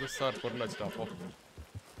 புதுசாக பொருள் வச்சுட்டா போ.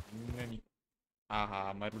 என்ன நீ? ஆஹா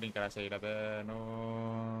மறுபடியும் கிராஷ் ஆகிடாத. நோ.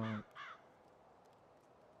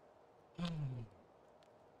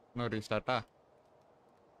 இன்னொரு ரீஸ்டார்ட்டா?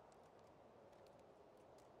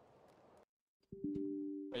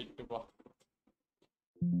 ரைட்டு போ.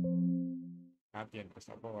 ஹாப்பி எனக்கு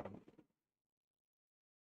சப்போ வரணும்.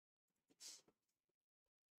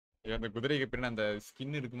 அந்த குதிரைக்கு பின்ன அந்த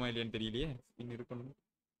ஸ்கின் இருக்குமா இல்லையான்னு தெரியலையே. ஸ்கின் இருக்கணும்.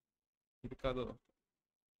 இருக்காதோ?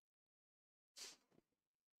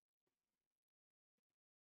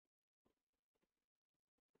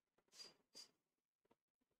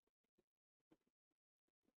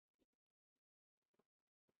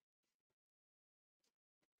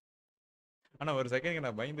 ஆனா ஒரு செகண்ட்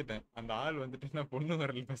நான் பயந்துட்டேன். அந்த ஆள் வந்துட்டு நான் பொண்ணு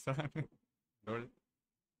வரல பேசுறான்னு.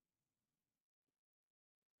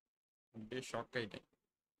 அப்படியே ஷாக் ஆயிட்டேன்.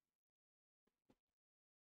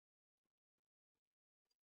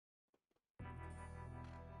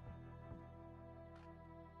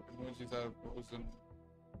 Emojis are frozen.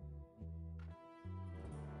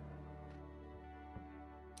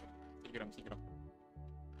 சீக்கிரம் சீக்கிரம்.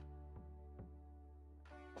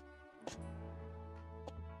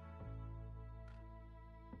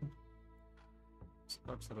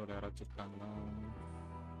 ஸ்காட் சர்வர் யாராச்சும் இருக்காங்களா?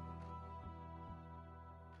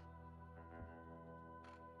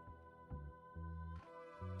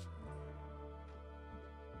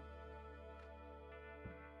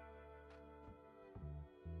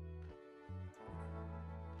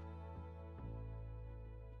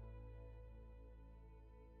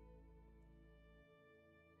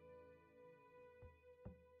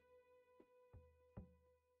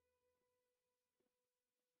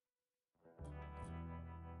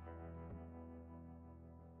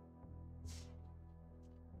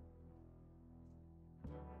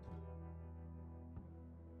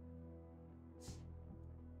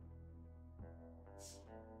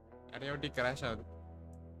 நிறைய வாட்டி கிராஷ் ஆகுது.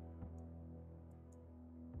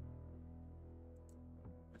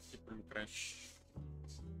 கிராஷ்.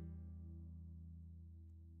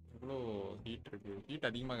 எவ்வளோ ஹீட் இருக்கு. ஹீட்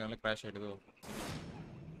அதிகமாக கிராஷ் ஆகிடுதோ?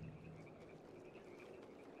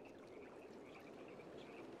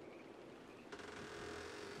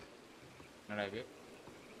 என்னடா இது?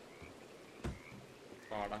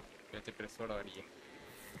 பாடா ஏதாச்சும் ட்ரெஸ்ஸோட வரியே.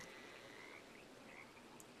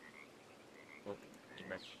 ஓகே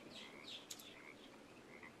என்னாச்சு?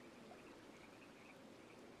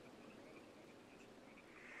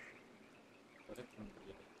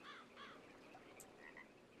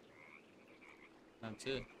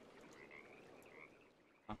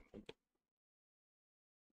 ஓகே.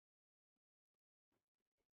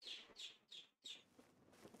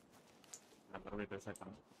 மறுபடியும் ட்ரெஸ்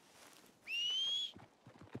ஆக்கலாம்.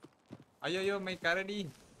 ஐயோ மை கரடி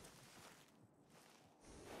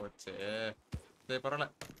போச்சே. சரி பரவாயில்ல,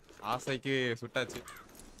 ஆசைக்கு சுட்டாச்சு.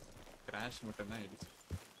 கிராஷ் மட்டும்தான் ஆயிடுச்சு.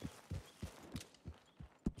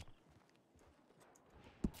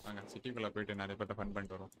 வாங்க சிட்டிக்குள்ள போயிட்டு நிறைய பேர்ட்ட ஃபன்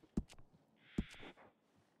பண்ணிட்டு வரோம்.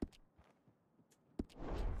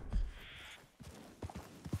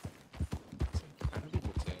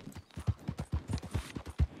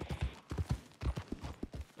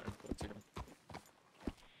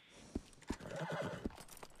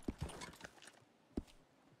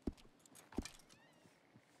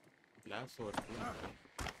 Glass or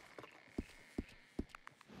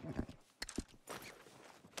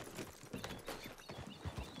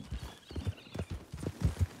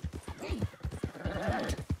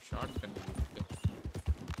shotgun.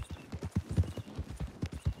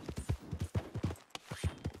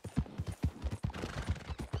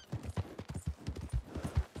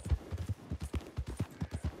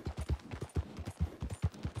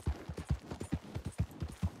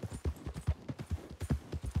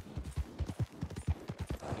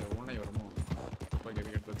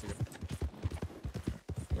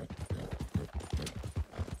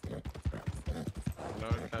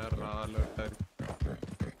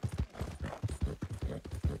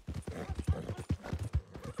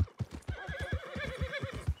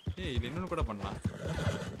 இது இன்னொன்று கூட பண்ணலாம்.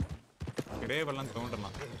 கிரேவெல்லாம்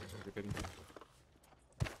தோண்டலாம். தெரிஞ்சு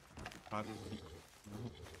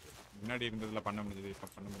முன்னாடி இருந்ததுல பண்ண முடிஞ்சது, இப்போ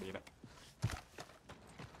பண்ண முடியல.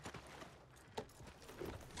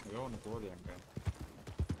 ஏதோ ஒன்று போகுது அங்கே.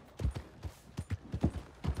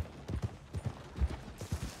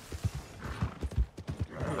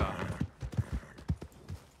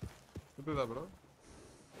 சுத்துதா ப்ரோ?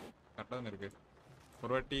 கரெக்டாக தான் இருக்கு.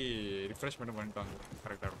 ஒரு வாட்டி ரிஃப்ரெஷ் மட்டும் பண்ணிட்டு வாங்க,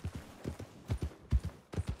 கரெக்டாக இருக்கும்.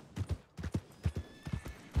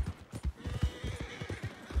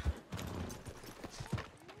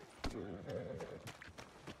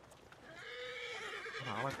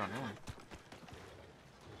 ஆளை காணோம்.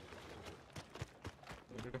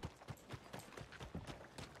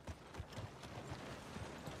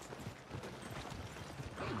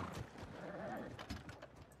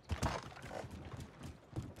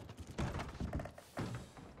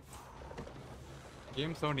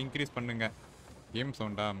 கேம் சவுண்ட் இன்க்ரீஸ் பண்ணுங்க. கேம்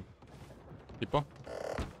சவுண்டா இப்போ?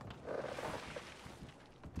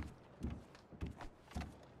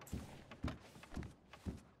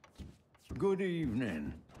 Good evening.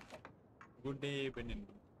 Good evening.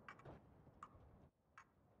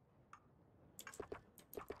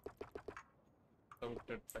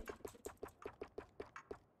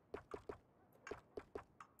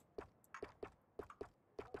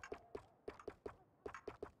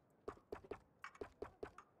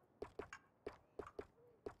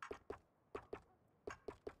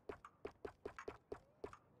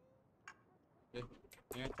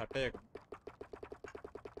 ஏன் சட்டையாகும்?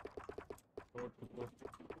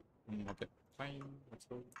 Okay, fine, let's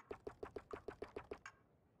go.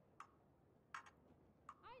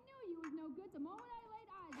 I knew you was no good the moment I laid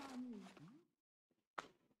eyes on you.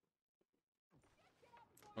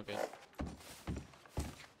 Okay.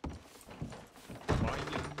 Fine.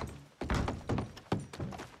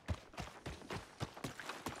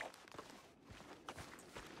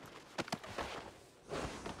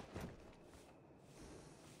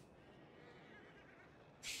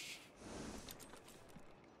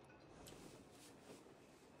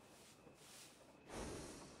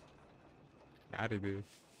 யார் இது?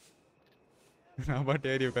 நான்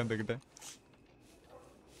பாட்டு ஏறி உட்காந்துக்கிட்டேன்.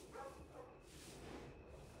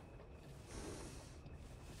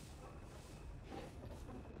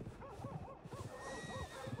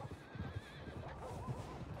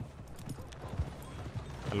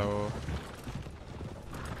 ஹலோ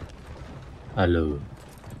ஹலோ,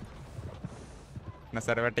 என்ன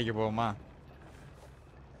சார் வேட்டைக்கு போவோமா?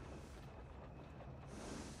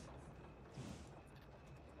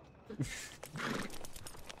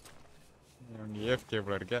 AFK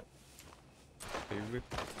போல இருக்க. இது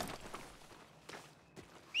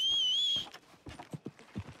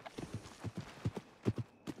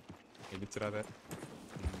இடிச்சிடாத.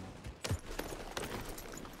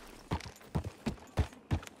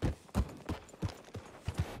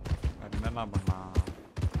 என்னெல்லாம் பண்ணலாம்?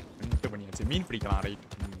 ரெண்டு பண்ணியாச்சு. மீன் பிடிக்கலாம். ரைட்,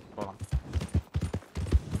 போகலாம்.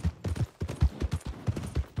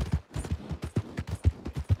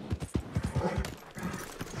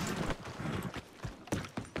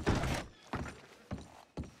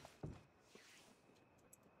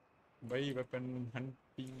 By weapon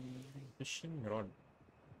hunting phishing rod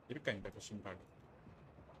இருக்கா? இந்த ஃபிஷிங் ராட்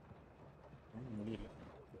முடியல.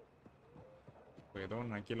 இப்போ ஏதோ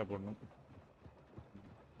ஒன்று நான் கீழே போடணும்.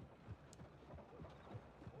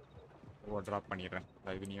 ஓ, ட்ராப் பண்ணிடுறேன்.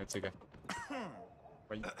 இது நீ வச்சுக்க.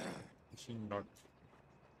 By phishing rod.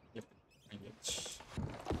 எப்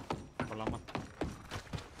போகலாமா?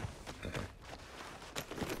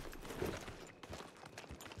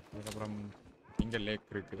 அதுக்கப்புறம் இங்கே லேக்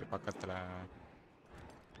இருக்குது பக்கத்தில்.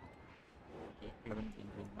 லேக்கில் தான்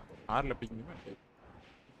பிடிக்குமா? ஆறில் பிடிக்குமா? லேக்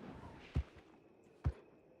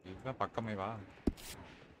இதுதான் பக்கமே. வா,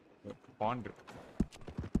 பாண்டு.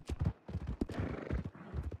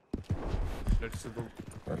 Let's go.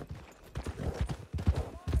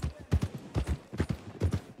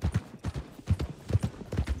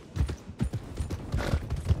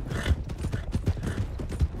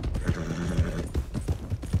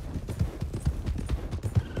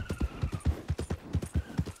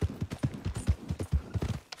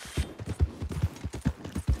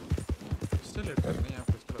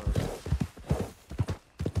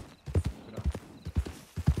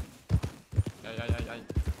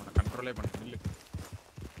 கண்ட்ரோலே பண்ண இல்லை.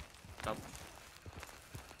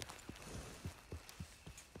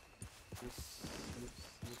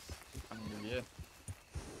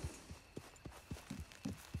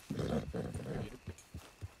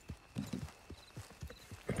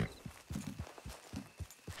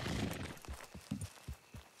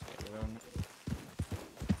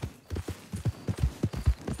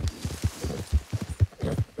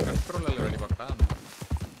 கண்ட்ரோலில் வெளி பார்க்கட்டா?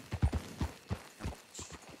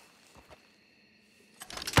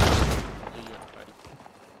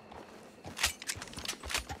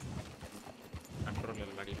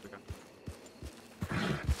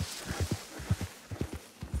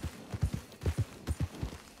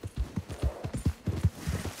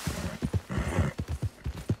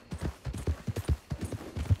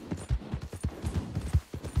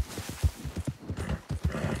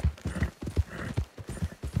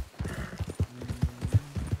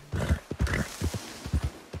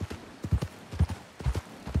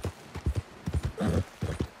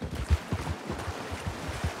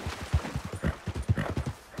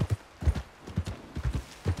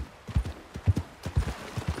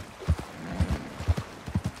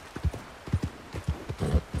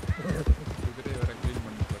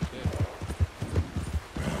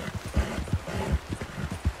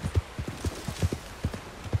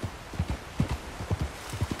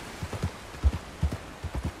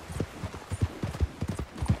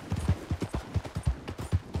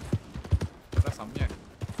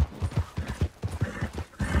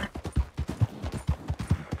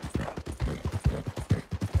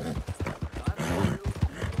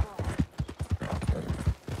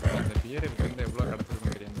 கியர் இருக்குன்னு எவ்வளோ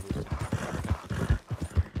கிடச்சிருக்குன்னு தெரியும்.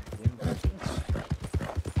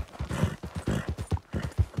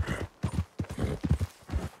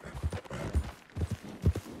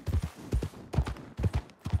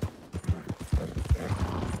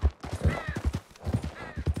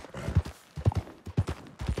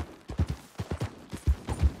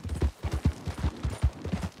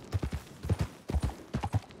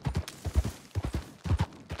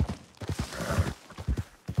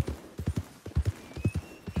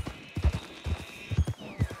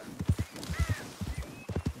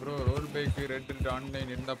 ரெட்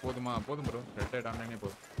ஆன்லைன் இருந்தா போதுமா? போதும் ப்ரோ, ரெட் ஆன்லைனே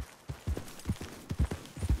போதும்.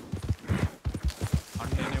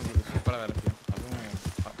 ஆன்லைனே உங்களுக்கு சூப்பராக வேலை செய்யும். அதுவும்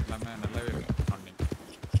எல்லாமே நல்லாவே இருக்கும் ஆன்லைன்.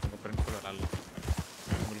 உங்கள் ஃப்ரெண்ட்ஸ் கூட விளாட்லாம்.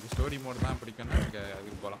 உங்களுக்கு ஸ்டோரி மோட் தான் பிடிக்கும்னா நீங்கள்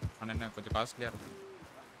அதுக்கு போகலாம். ஆனால் என்ன கொஞ்சம் காஸ்ட்லியாக இருக்கும்.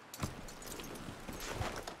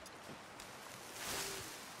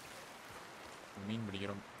 மீன்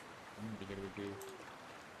பிடிக்கிறோம். மீன் பிடிக்கிறதுக்கு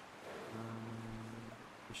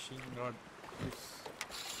ஃபிஷிங் ராட்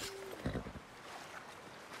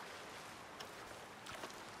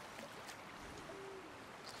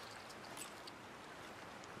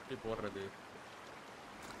போடுறது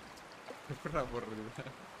எப்படா போடுறது?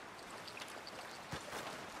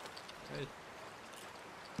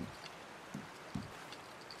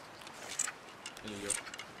 ஐயோ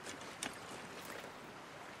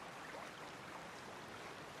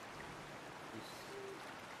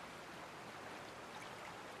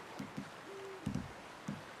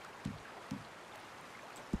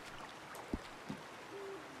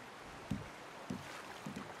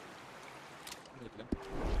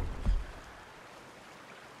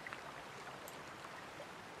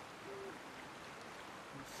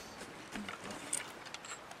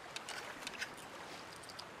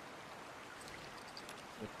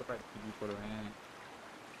போடுவேன்.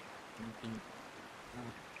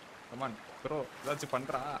 கமான் ப்ரோ, ஏதாச்சும்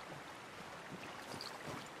பண்றா?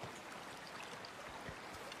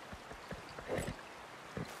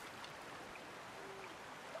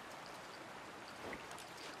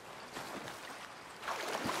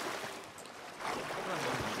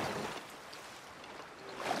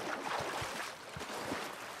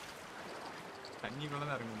 தண்ணிக்குள்ள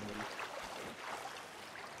தான் இறங்க முடியும்.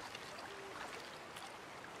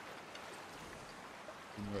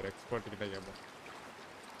 ஒரு எக்ஸ்பர்ட் கிட்ட கேட்போம்.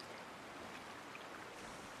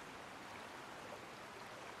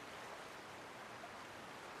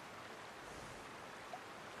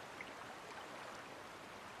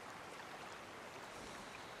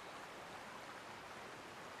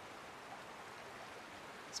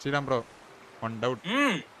 Sriram bro, one doubt.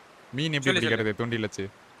 மீன் எப்படி பிடிக்கிறது தூண்டில் வச்சு?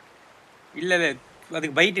 இல்ல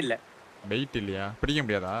அதுக்கு பைட் இல்ல. பைட் இல்லையா? பிடிக்க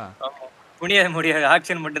முடியாதா? முடியாது.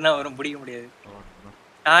 ஆக்ஷன் மட்டும் தான் வரும், பிடிக்க முடியாது.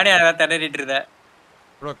 நானே அதான் தடறிட்டு இருந்தேன்.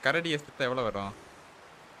 ப்ரோ கரடி சுத்த எவ்வளவு வரும்?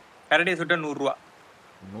 கரடி சுட்ட 100 ரூபா.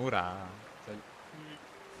 100ஆ? சரி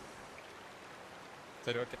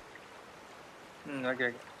சரி ஓகே. ஓகே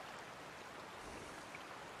ஓகே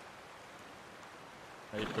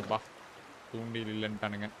ரைட்டு பா. தூண்டில்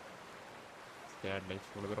இல்லைன்ட்டானுங்க. ஸ்கேட்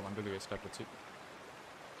லைஃப் இவ்வளோ தூரம் வந்தது வேஸ்ட்டாக போச்சு.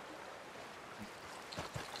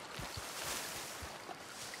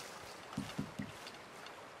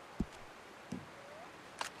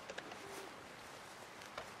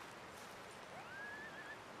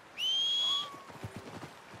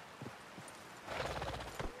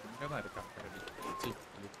 இங்கே தான் இருக்கா கரடி?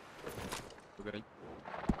 குதிரை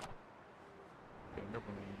எங்கே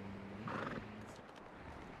போனீங்க?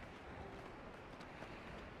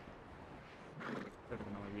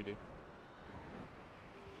 நம்ம வீடு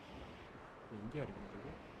எங்கேயா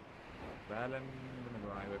இருக்கு? வேலன்னு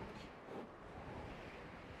இருக்கு.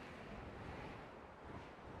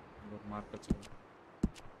 ஒரு மார்க் வச்சு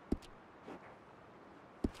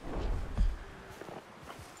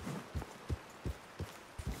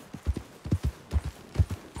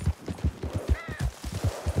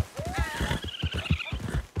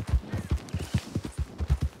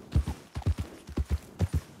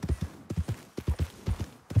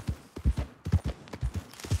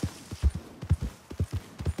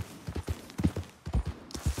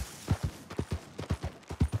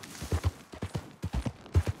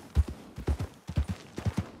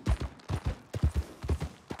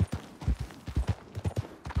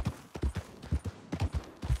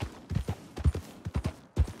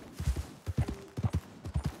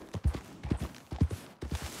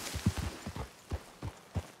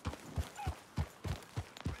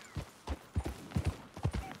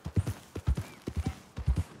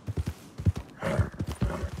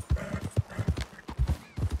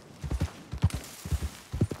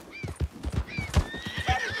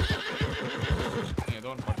ஏதோ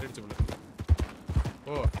ஒன்று பட்டுடுச்சு போல.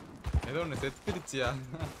 ஓ ஏதோ ஒன்று செத்துருச்சியா?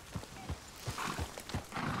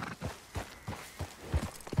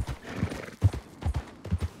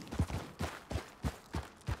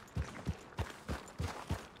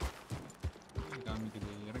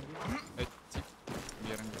 காமிக்குது இறங்கு வச்சு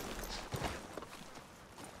இறங்கு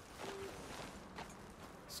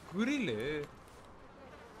ஸ்குரில்.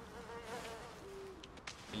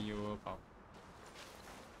 ஐயோ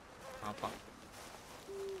பாப்பா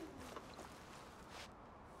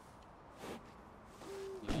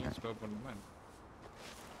ஸ்லோ பண்ணுமா?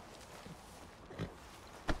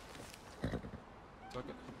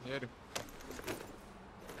 ஓகே ஏறு.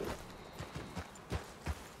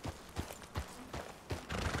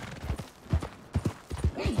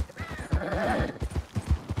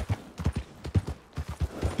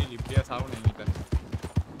 இப்படியா சாவணும் என்கிட்ட?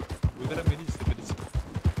 குதிரை மாரி செத்துடுச்சு.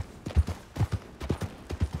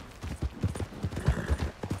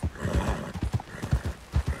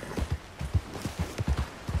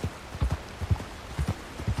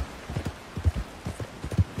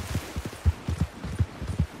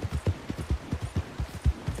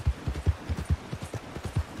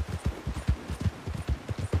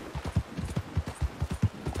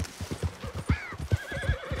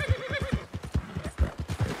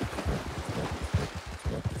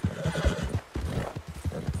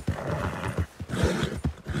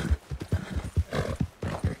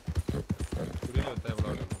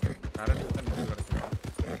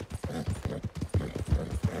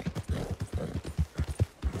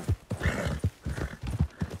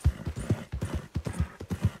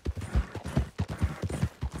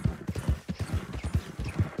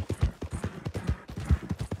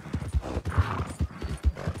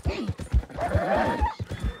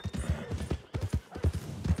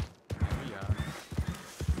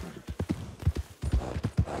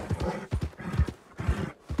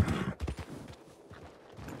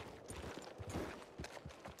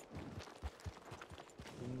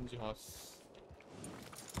 ஹாஸ்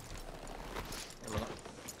அவ்வளோதான்.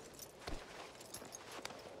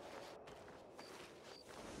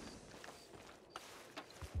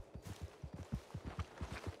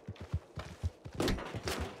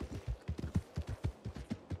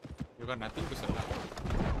 You got nothing to sell.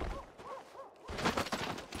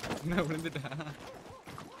 என்ன விழுந்துட்டா?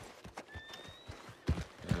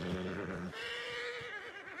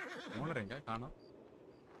 ஓனர் எங்க காணோம்?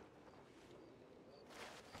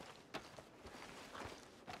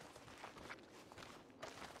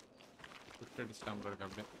 அடிச்சிட்டான் இருக்கு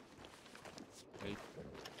அப்படியே.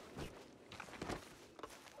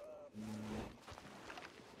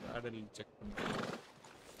 பேடல் செக் பண்ணு.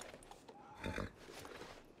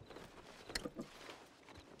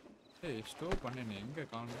 ஏய் ஸ்டோர் பண்ணேனே எங்க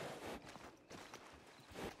காணோம்?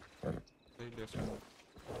 சைடுல ஸ்டோர்.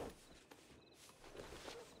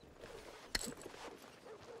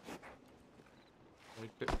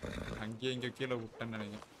 ரைட்டு அங்கேயே இங்கே கீழே விட்டேன்னு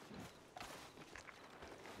நினைக்கிறேன்.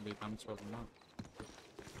 இப்படி காமிச்சு பார்க்கணும்னா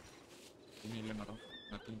இன்னும் இல்லை madam.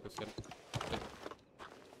 Nothing to sell.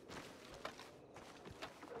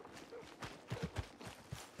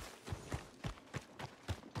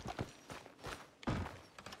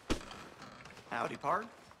 Howdy, pard.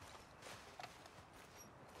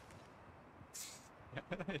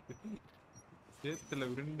 சேத்துல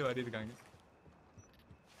உருண்டு வாரி இருக்காங்க.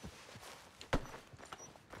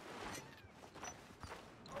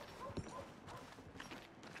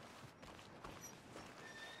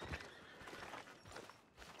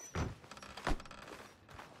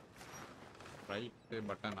 ரைட்டு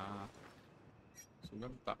பட்டனா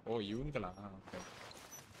சுகந்தா. ஓ இவங்களா? ஓகே.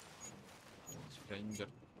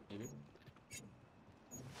 ஸ்ட்ரேஞ்சர் இது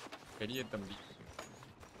பெரிய தம்பி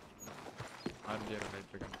RDR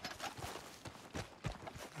ரைட் இருக்காங்க.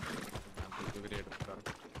 குதிரை எடுத்துட்டாரு.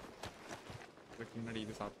 இதுக்கு முன்னாடி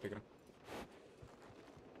இது சாப்பிட்டுக்கிறேன்.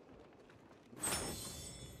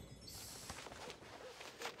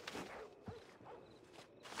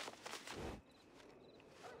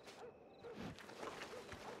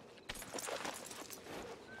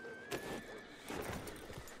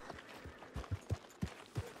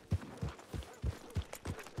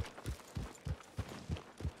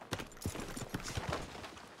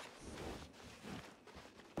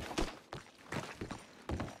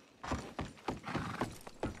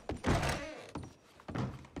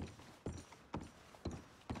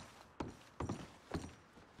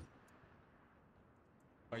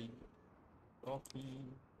 Coffee.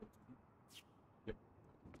 Yep.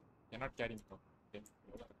 You're not carrying coffee. Okay.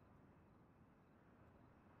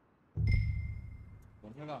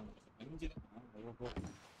 ஒண்ணுதான் 5 தான். ஓஹோ.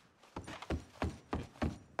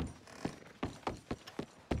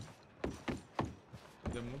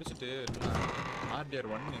 இதை முடிச்சுட்டு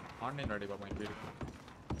RDR1 ஆன்லைன் ஆடி பார்ப்போம் எப்படி இருக்கு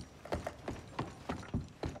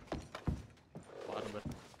பார்பர்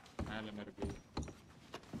மேலே என்ன இருக்கு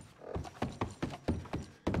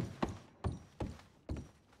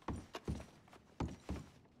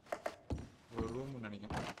ஒரு ரூம்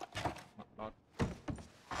நினைக்கிறேன்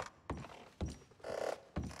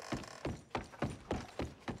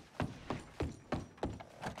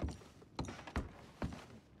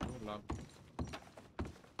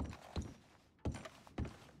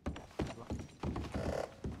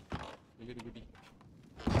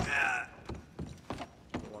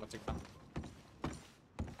உடச்சிக்கிட்டான்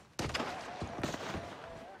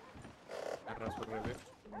அட்ரஸ் சொல்றது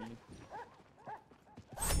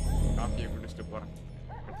காப்பியை குடிச்சிட்டு போகிறேன்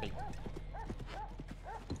கட்டை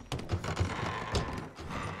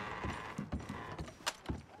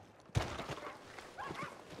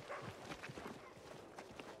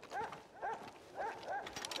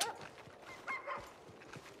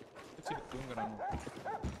தூங்குறாங்க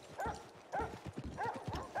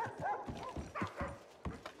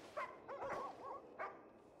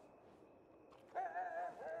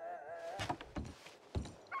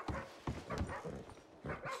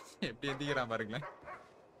எப்படி எந்திக்கிறான் பாருங்களேன்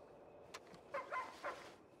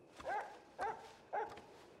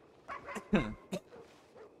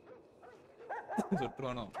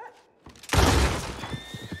சுற்றுவானோ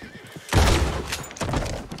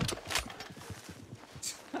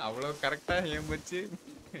அவ்வளோ கரெக்டா ஏம் வச்சு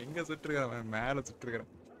எங்க சுற்றுக்கிறான் மேல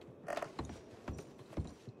சுற்றுக்கிறான்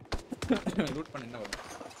லூட் பண்ண என்ன வரும்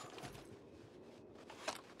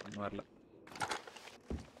வரல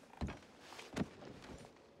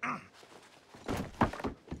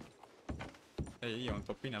ஏய் அவன்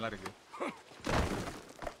தொப்பி நல்லா இருக்கு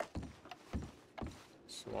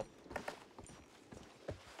ஸ்வாப்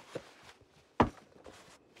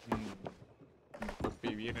தொப்பி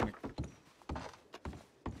வீரனுக்கு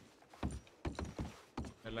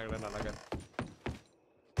எல்லா இடம் அழகா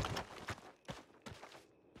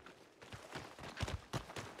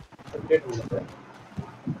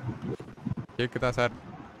கேக்குதா சார்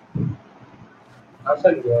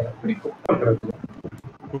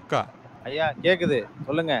குக்கா ஐயா கேக்குது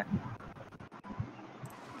சொல்லுங்க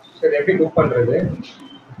சரி எப்படி குக் பண்றது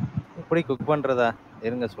எப்படி குக் பண்றதா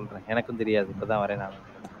இருங்க சொல்றேன் எனக்கும் தெரியாது இப்பதான் வரேன் நான்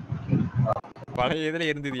பழைய இதுல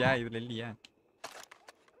இருந்ததுயா இதுல இல்லையா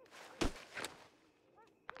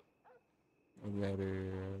வேறு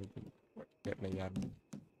தெரியல யாரு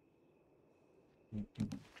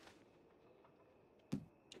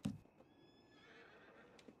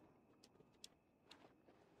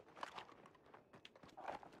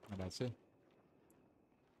அதாச்சு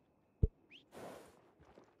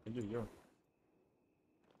ஐயோ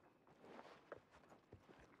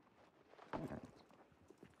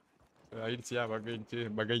ஆயிடுச்சியா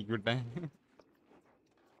பகைக்கு விட்டேன்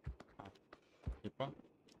இப்போ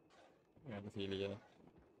வேலை செய்யலையே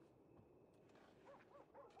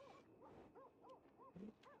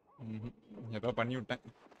ஏதோ பண்ணி விட்டேன்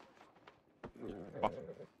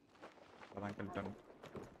அதான் கழிட்டானு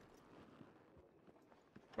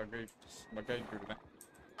பகைக்கு விட்டேன்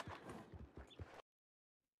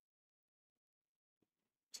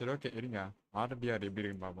சரி ஓகே இருங்க RDR எப்படி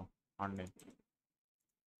இருக்குன்னு பார்ப்போம் ஆன்லைன்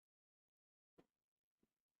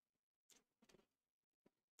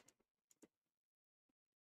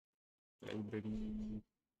லைப்ரரி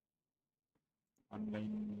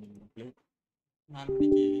ஆன்லைன் ப்ளே 4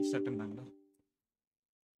 மணிக்கு ஸ்டார்ட் பண்ணாங்களா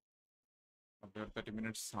அப்படியே ஒரு 30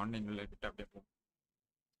 மினிட்ஸ் ஆன்லைனில் விட்டு அப்படியே போகும்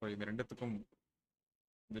ஸோ இந்த ரெண்டுத்துக்கும்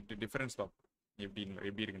இந்த டிஃப்ரென்ஸ் பார்ப்போம்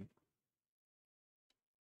எப்படி இருக்குன்னு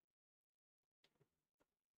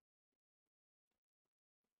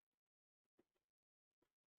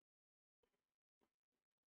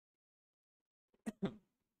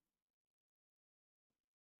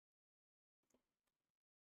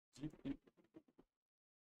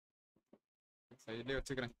சைட்லேயே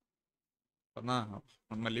வச்சுக்கிறேன் அப்போதான்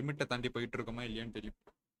நம்ம லிமிட்டை தாண்டி போயிட்டு இருக்கோமா இல்லையான்னு தெரியும்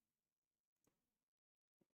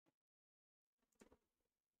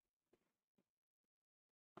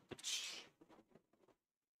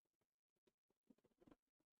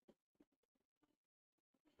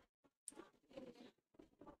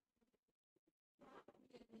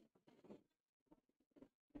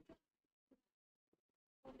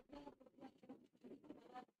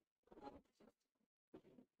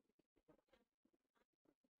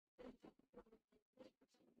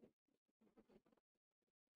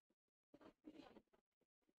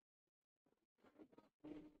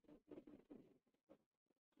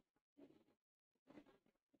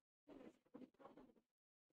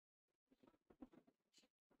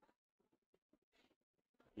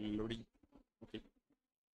loading. Okay.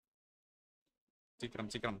 சீக்கிரம்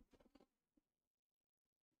சீக்கிரம்.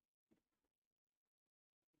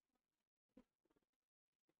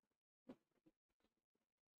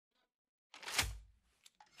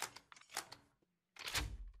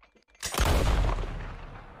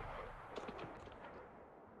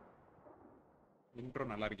 இன்ட்ரோ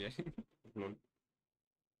நல்லா இருக்கே.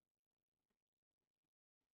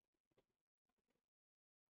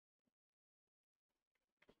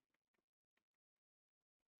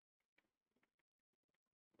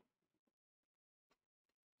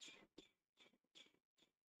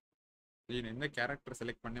 எந்த கேரக்டர்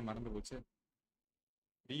செலக்ட் பண்ணி மறந்து போச்சு.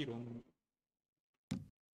 ரீரோம்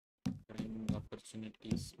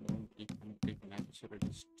opportunities don't be complete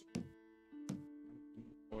naturalist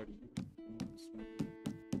body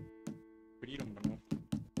ரீரோம் பண்ணுவோம்.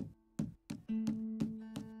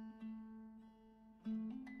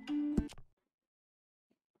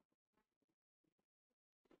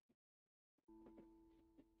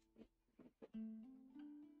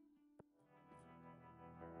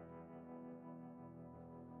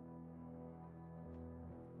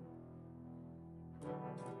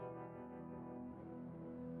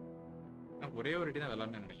 ஒரே ஒரு தான்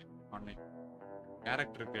விளாட்னு நினைக்கிறேன் ஆன்லைன்.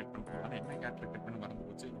 கேரக்டர் கிரியேட் பண்ணுறோம். ஆனால் என்ன கேரக்டர் கிரியேட் பண்ண மறந்து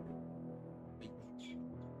போச்சு.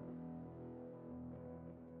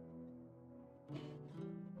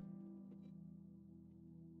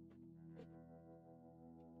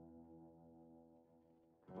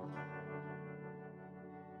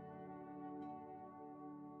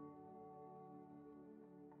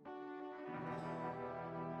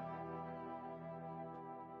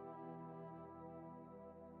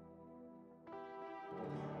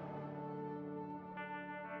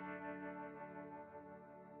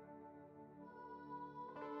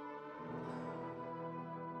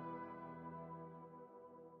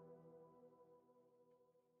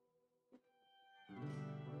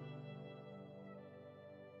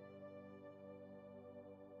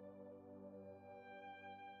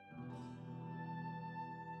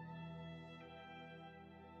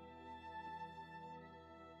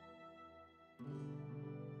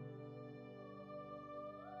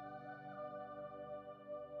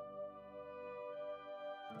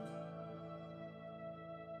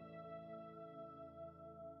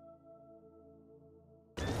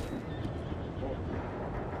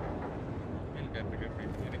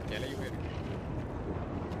 எனக்கு கிளையவே இருக்கு.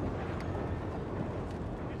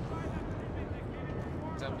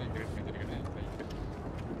 கிரியேட் பண்ணிருக்கேன்.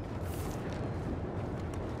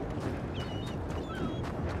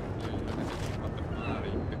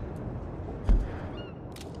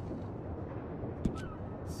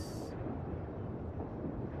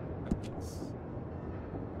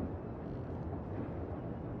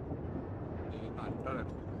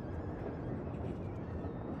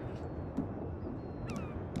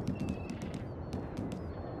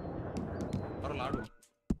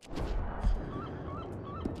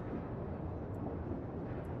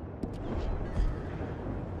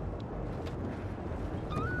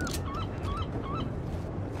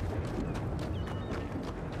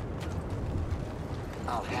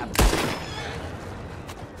 I'll have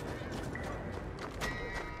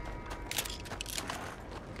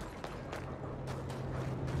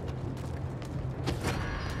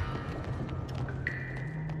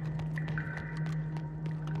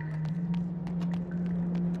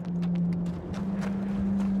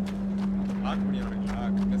லாக் பண்ணி வரீங்களா?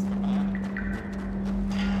 கன்ஃபஸ் பண்ணா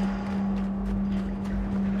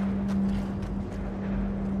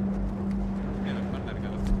எனக்கு பண்ண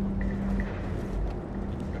இருக்காது.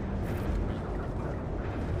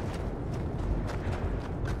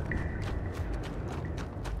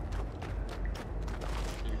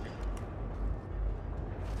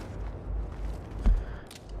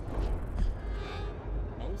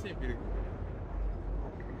 மவுஸ் எப்படி இருக்கு?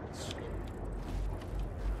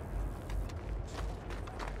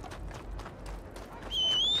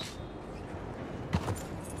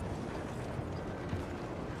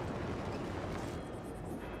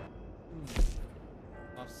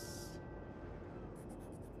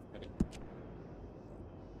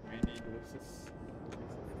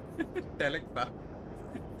 Telecta.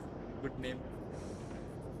 Good name.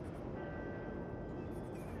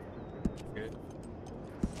 Good.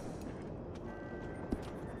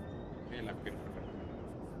 Real upgrade.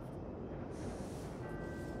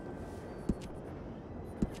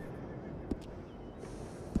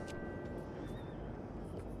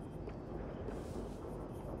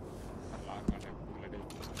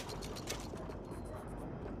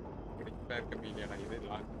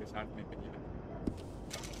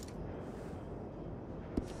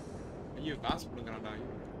 ஐயோ காசு கொடுக்குறான்டா. ஐயோ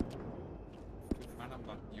வேணாம்.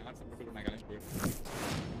 வேணாம்ப்பா நீ ஆன்சர் மட்டும் நான் கிளம்பி போயிடுறேன்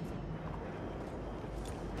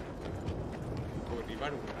ஒரு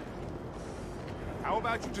ரிவார்டு கொடுக்குறேன் How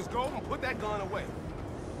about you just go and put that gun away?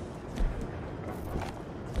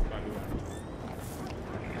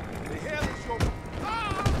 The hell is your...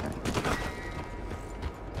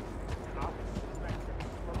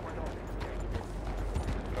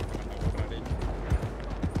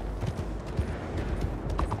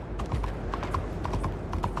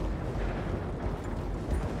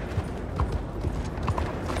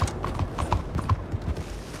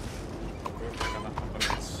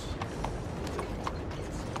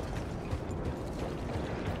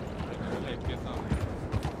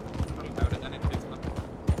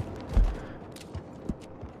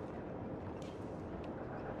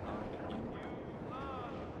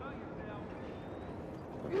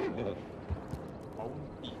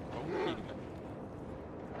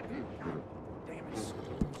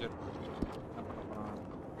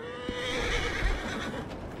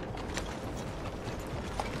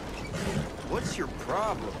 What's your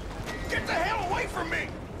problem? Get the hell away from me!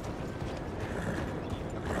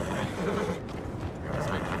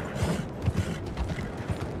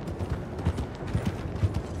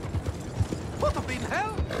 What the bleeding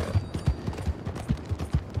hell?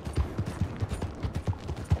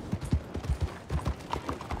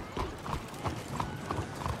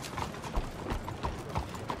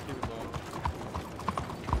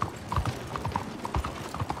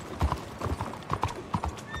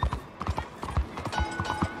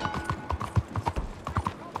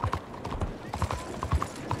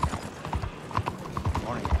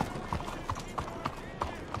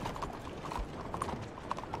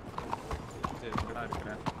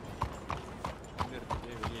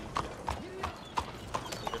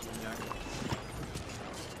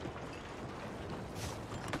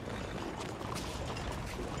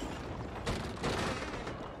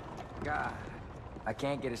 God, I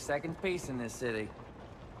can't get a second piece in this city.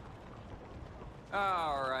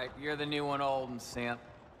 All right, you're the new one, old and simp.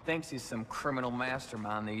 Thinks he's some criminal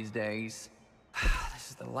mastermind these days. This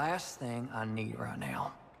is the last thing I need right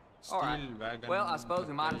now. All right, well, I suppose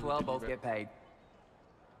we might as well both get paid.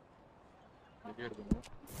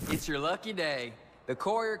 It's your lucky day. The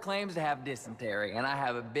courier claims to have dysentery, and I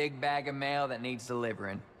have a big bag of mail that needs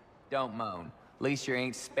delivering. Don't moan. At least you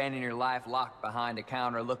ain't spending your life locked behind a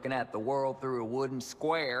counter looking at the world through a wooden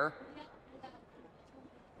square.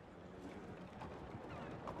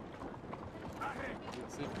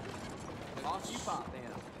 Off you pop, then.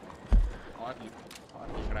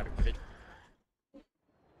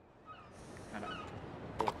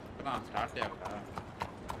 Start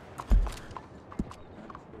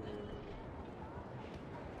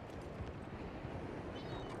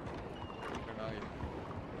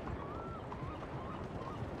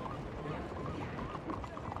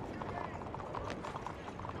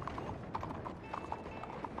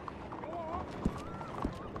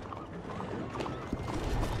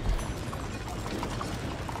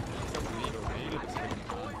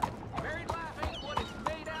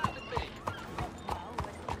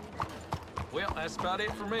Well, that's about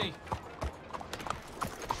it for me.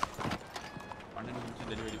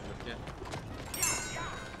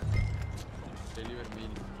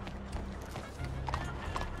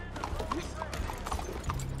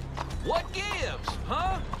 What gives,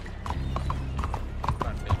 huh?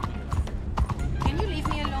 Can you leave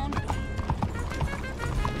me alone?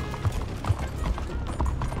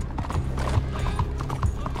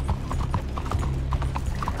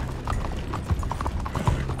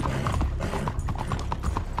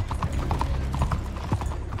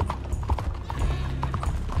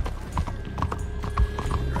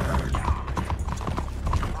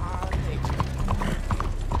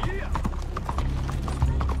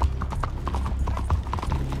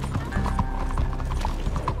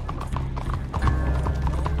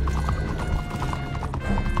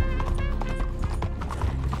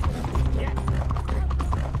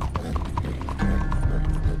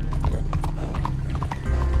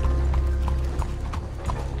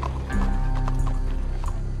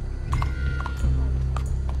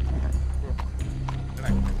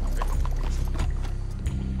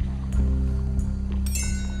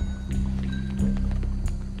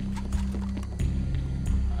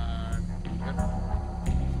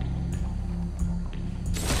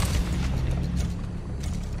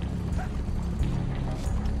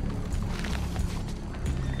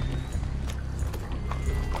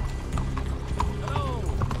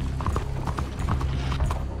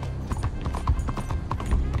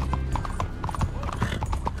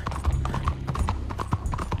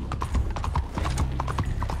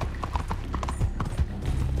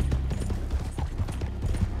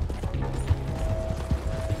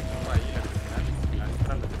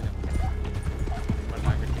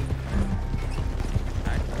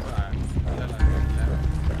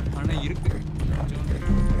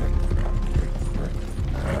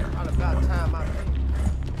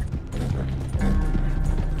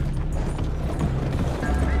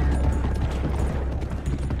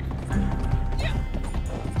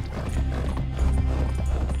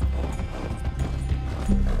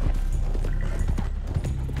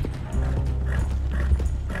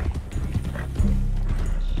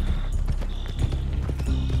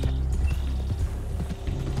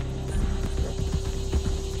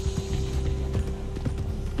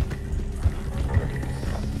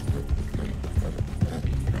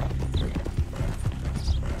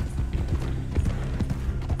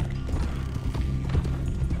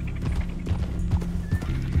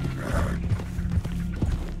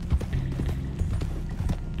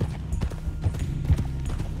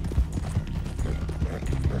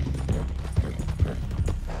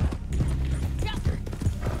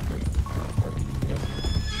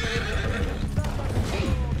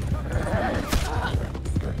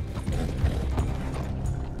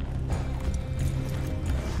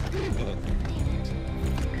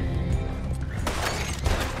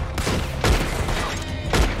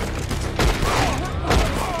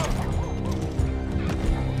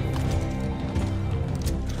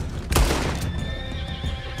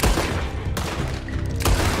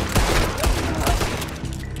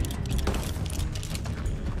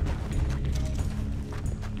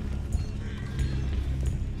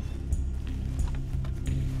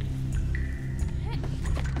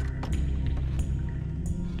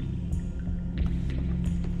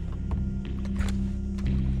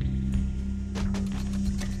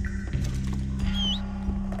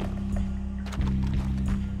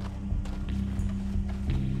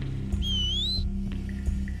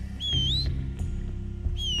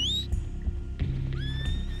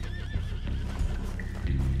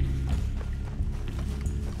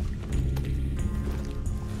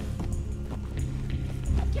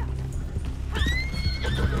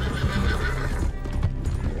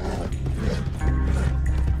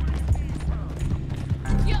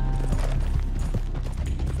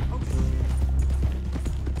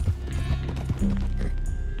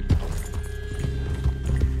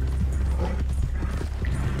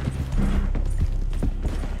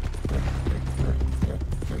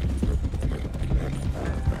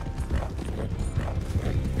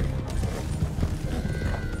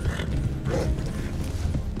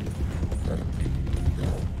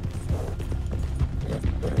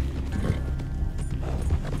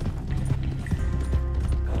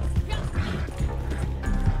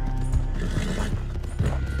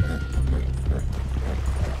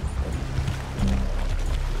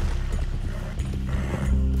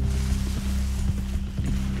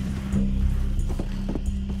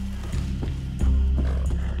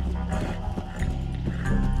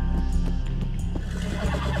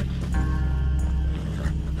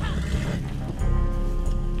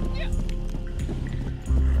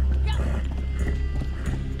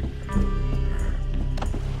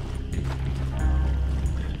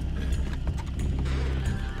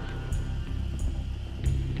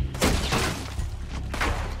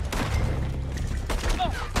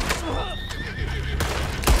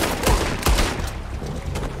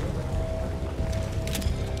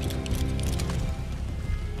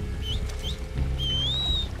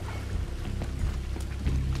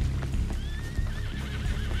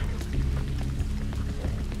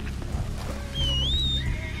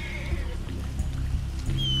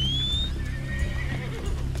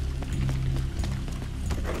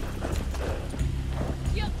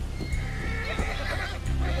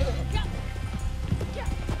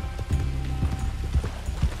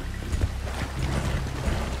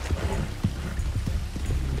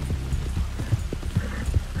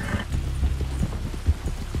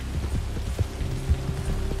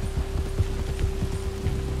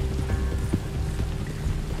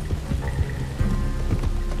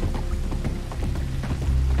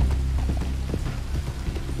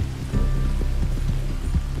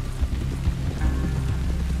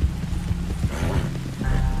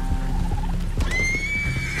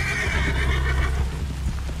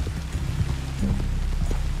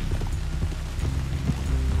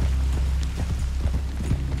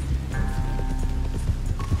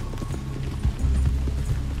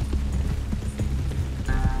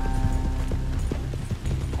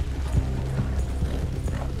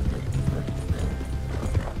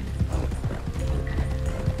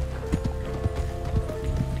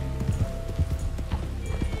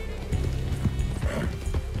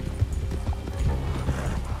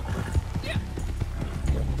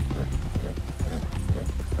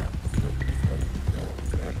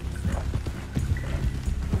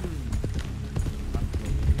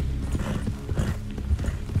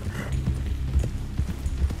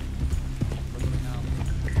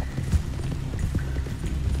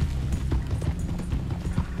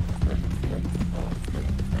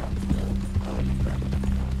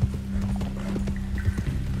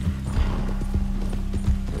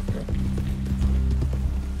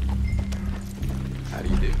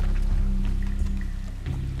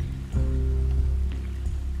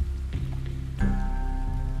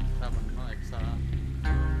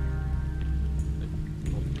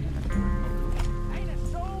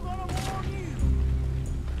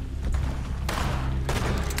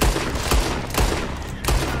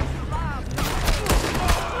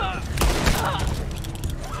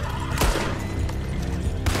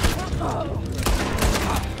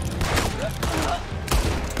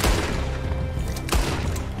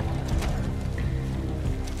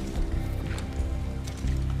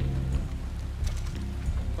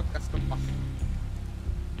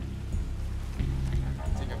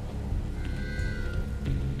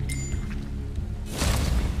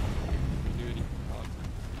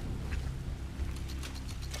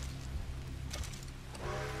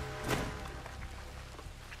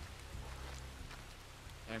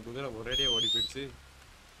 குதிரை ஒரேடியே ஓடி போயிடுச்சு.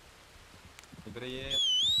 குதிரையே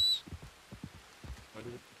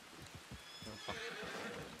வருது.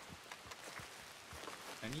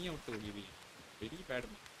 தனியா விட்டு ஓடிது. Very bad.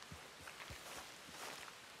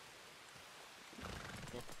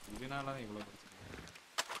 இதனாலதான் இவ்வளவு பிரச்சனை.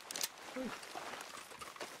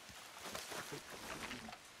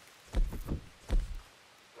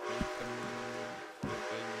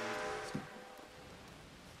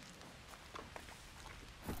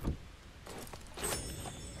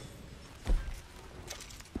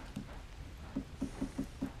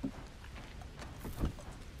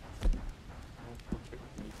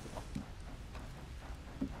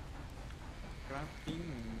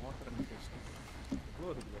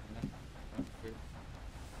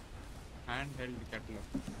 Handheld catalog.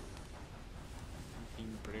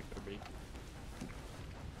 King Predator bait.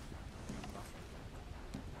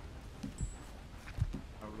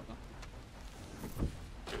 அவ்வளோதான்.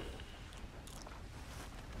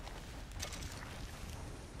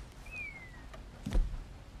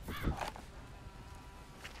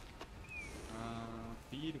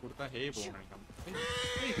 தீர் கொடுத்தா ஹே போகும் நினைக்கிறேன்.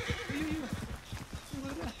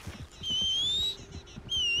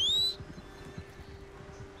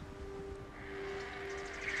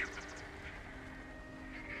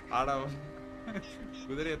 ஆடா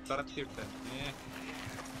குதிரையை துரத்தி விட்டேன்.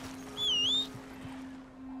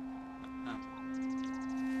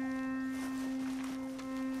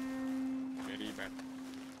 Very bad.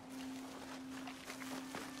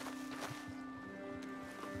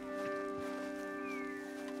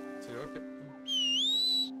 சரி ஓகே.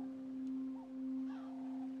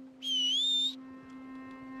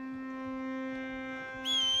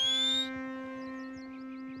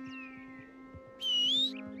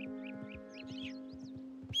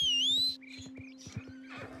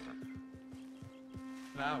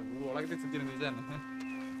 உலகத்தை சுத்தி இருந்துச்சு.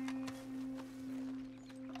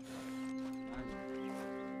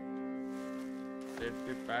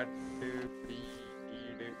 Bat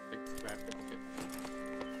breed text bat. Okay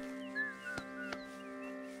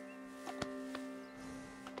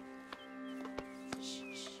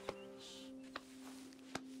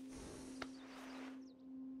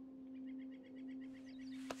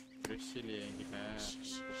fresh இல்லையா என்கிட்ட?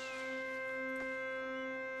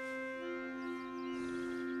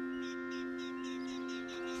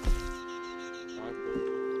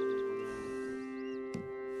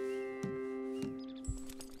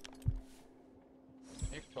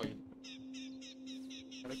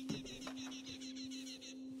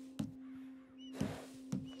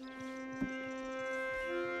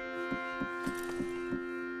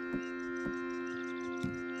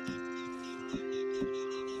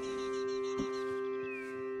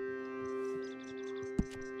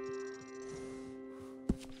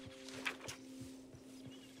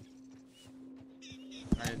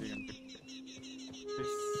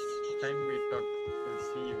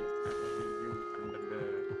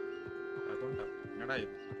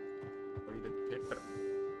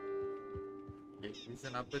 It's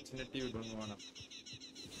an opportunity you don't wanna.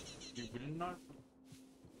 You will not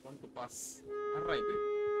want to pass. Alright.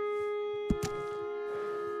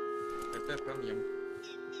 Better from M.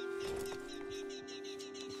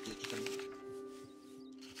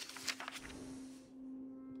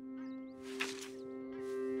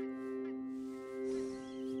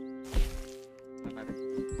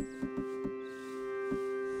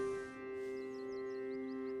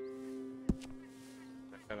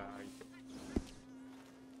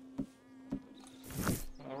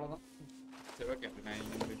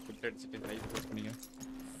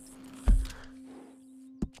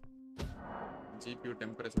 GPU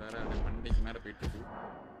temperature வேற அது மண்டைக்கு மேல போயிட்டு இருக்கு.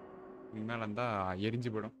 இனிமேல் வந்தா எரிஞ்சு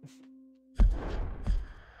போயிடும்.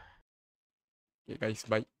 Okay guys,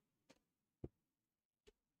 bye.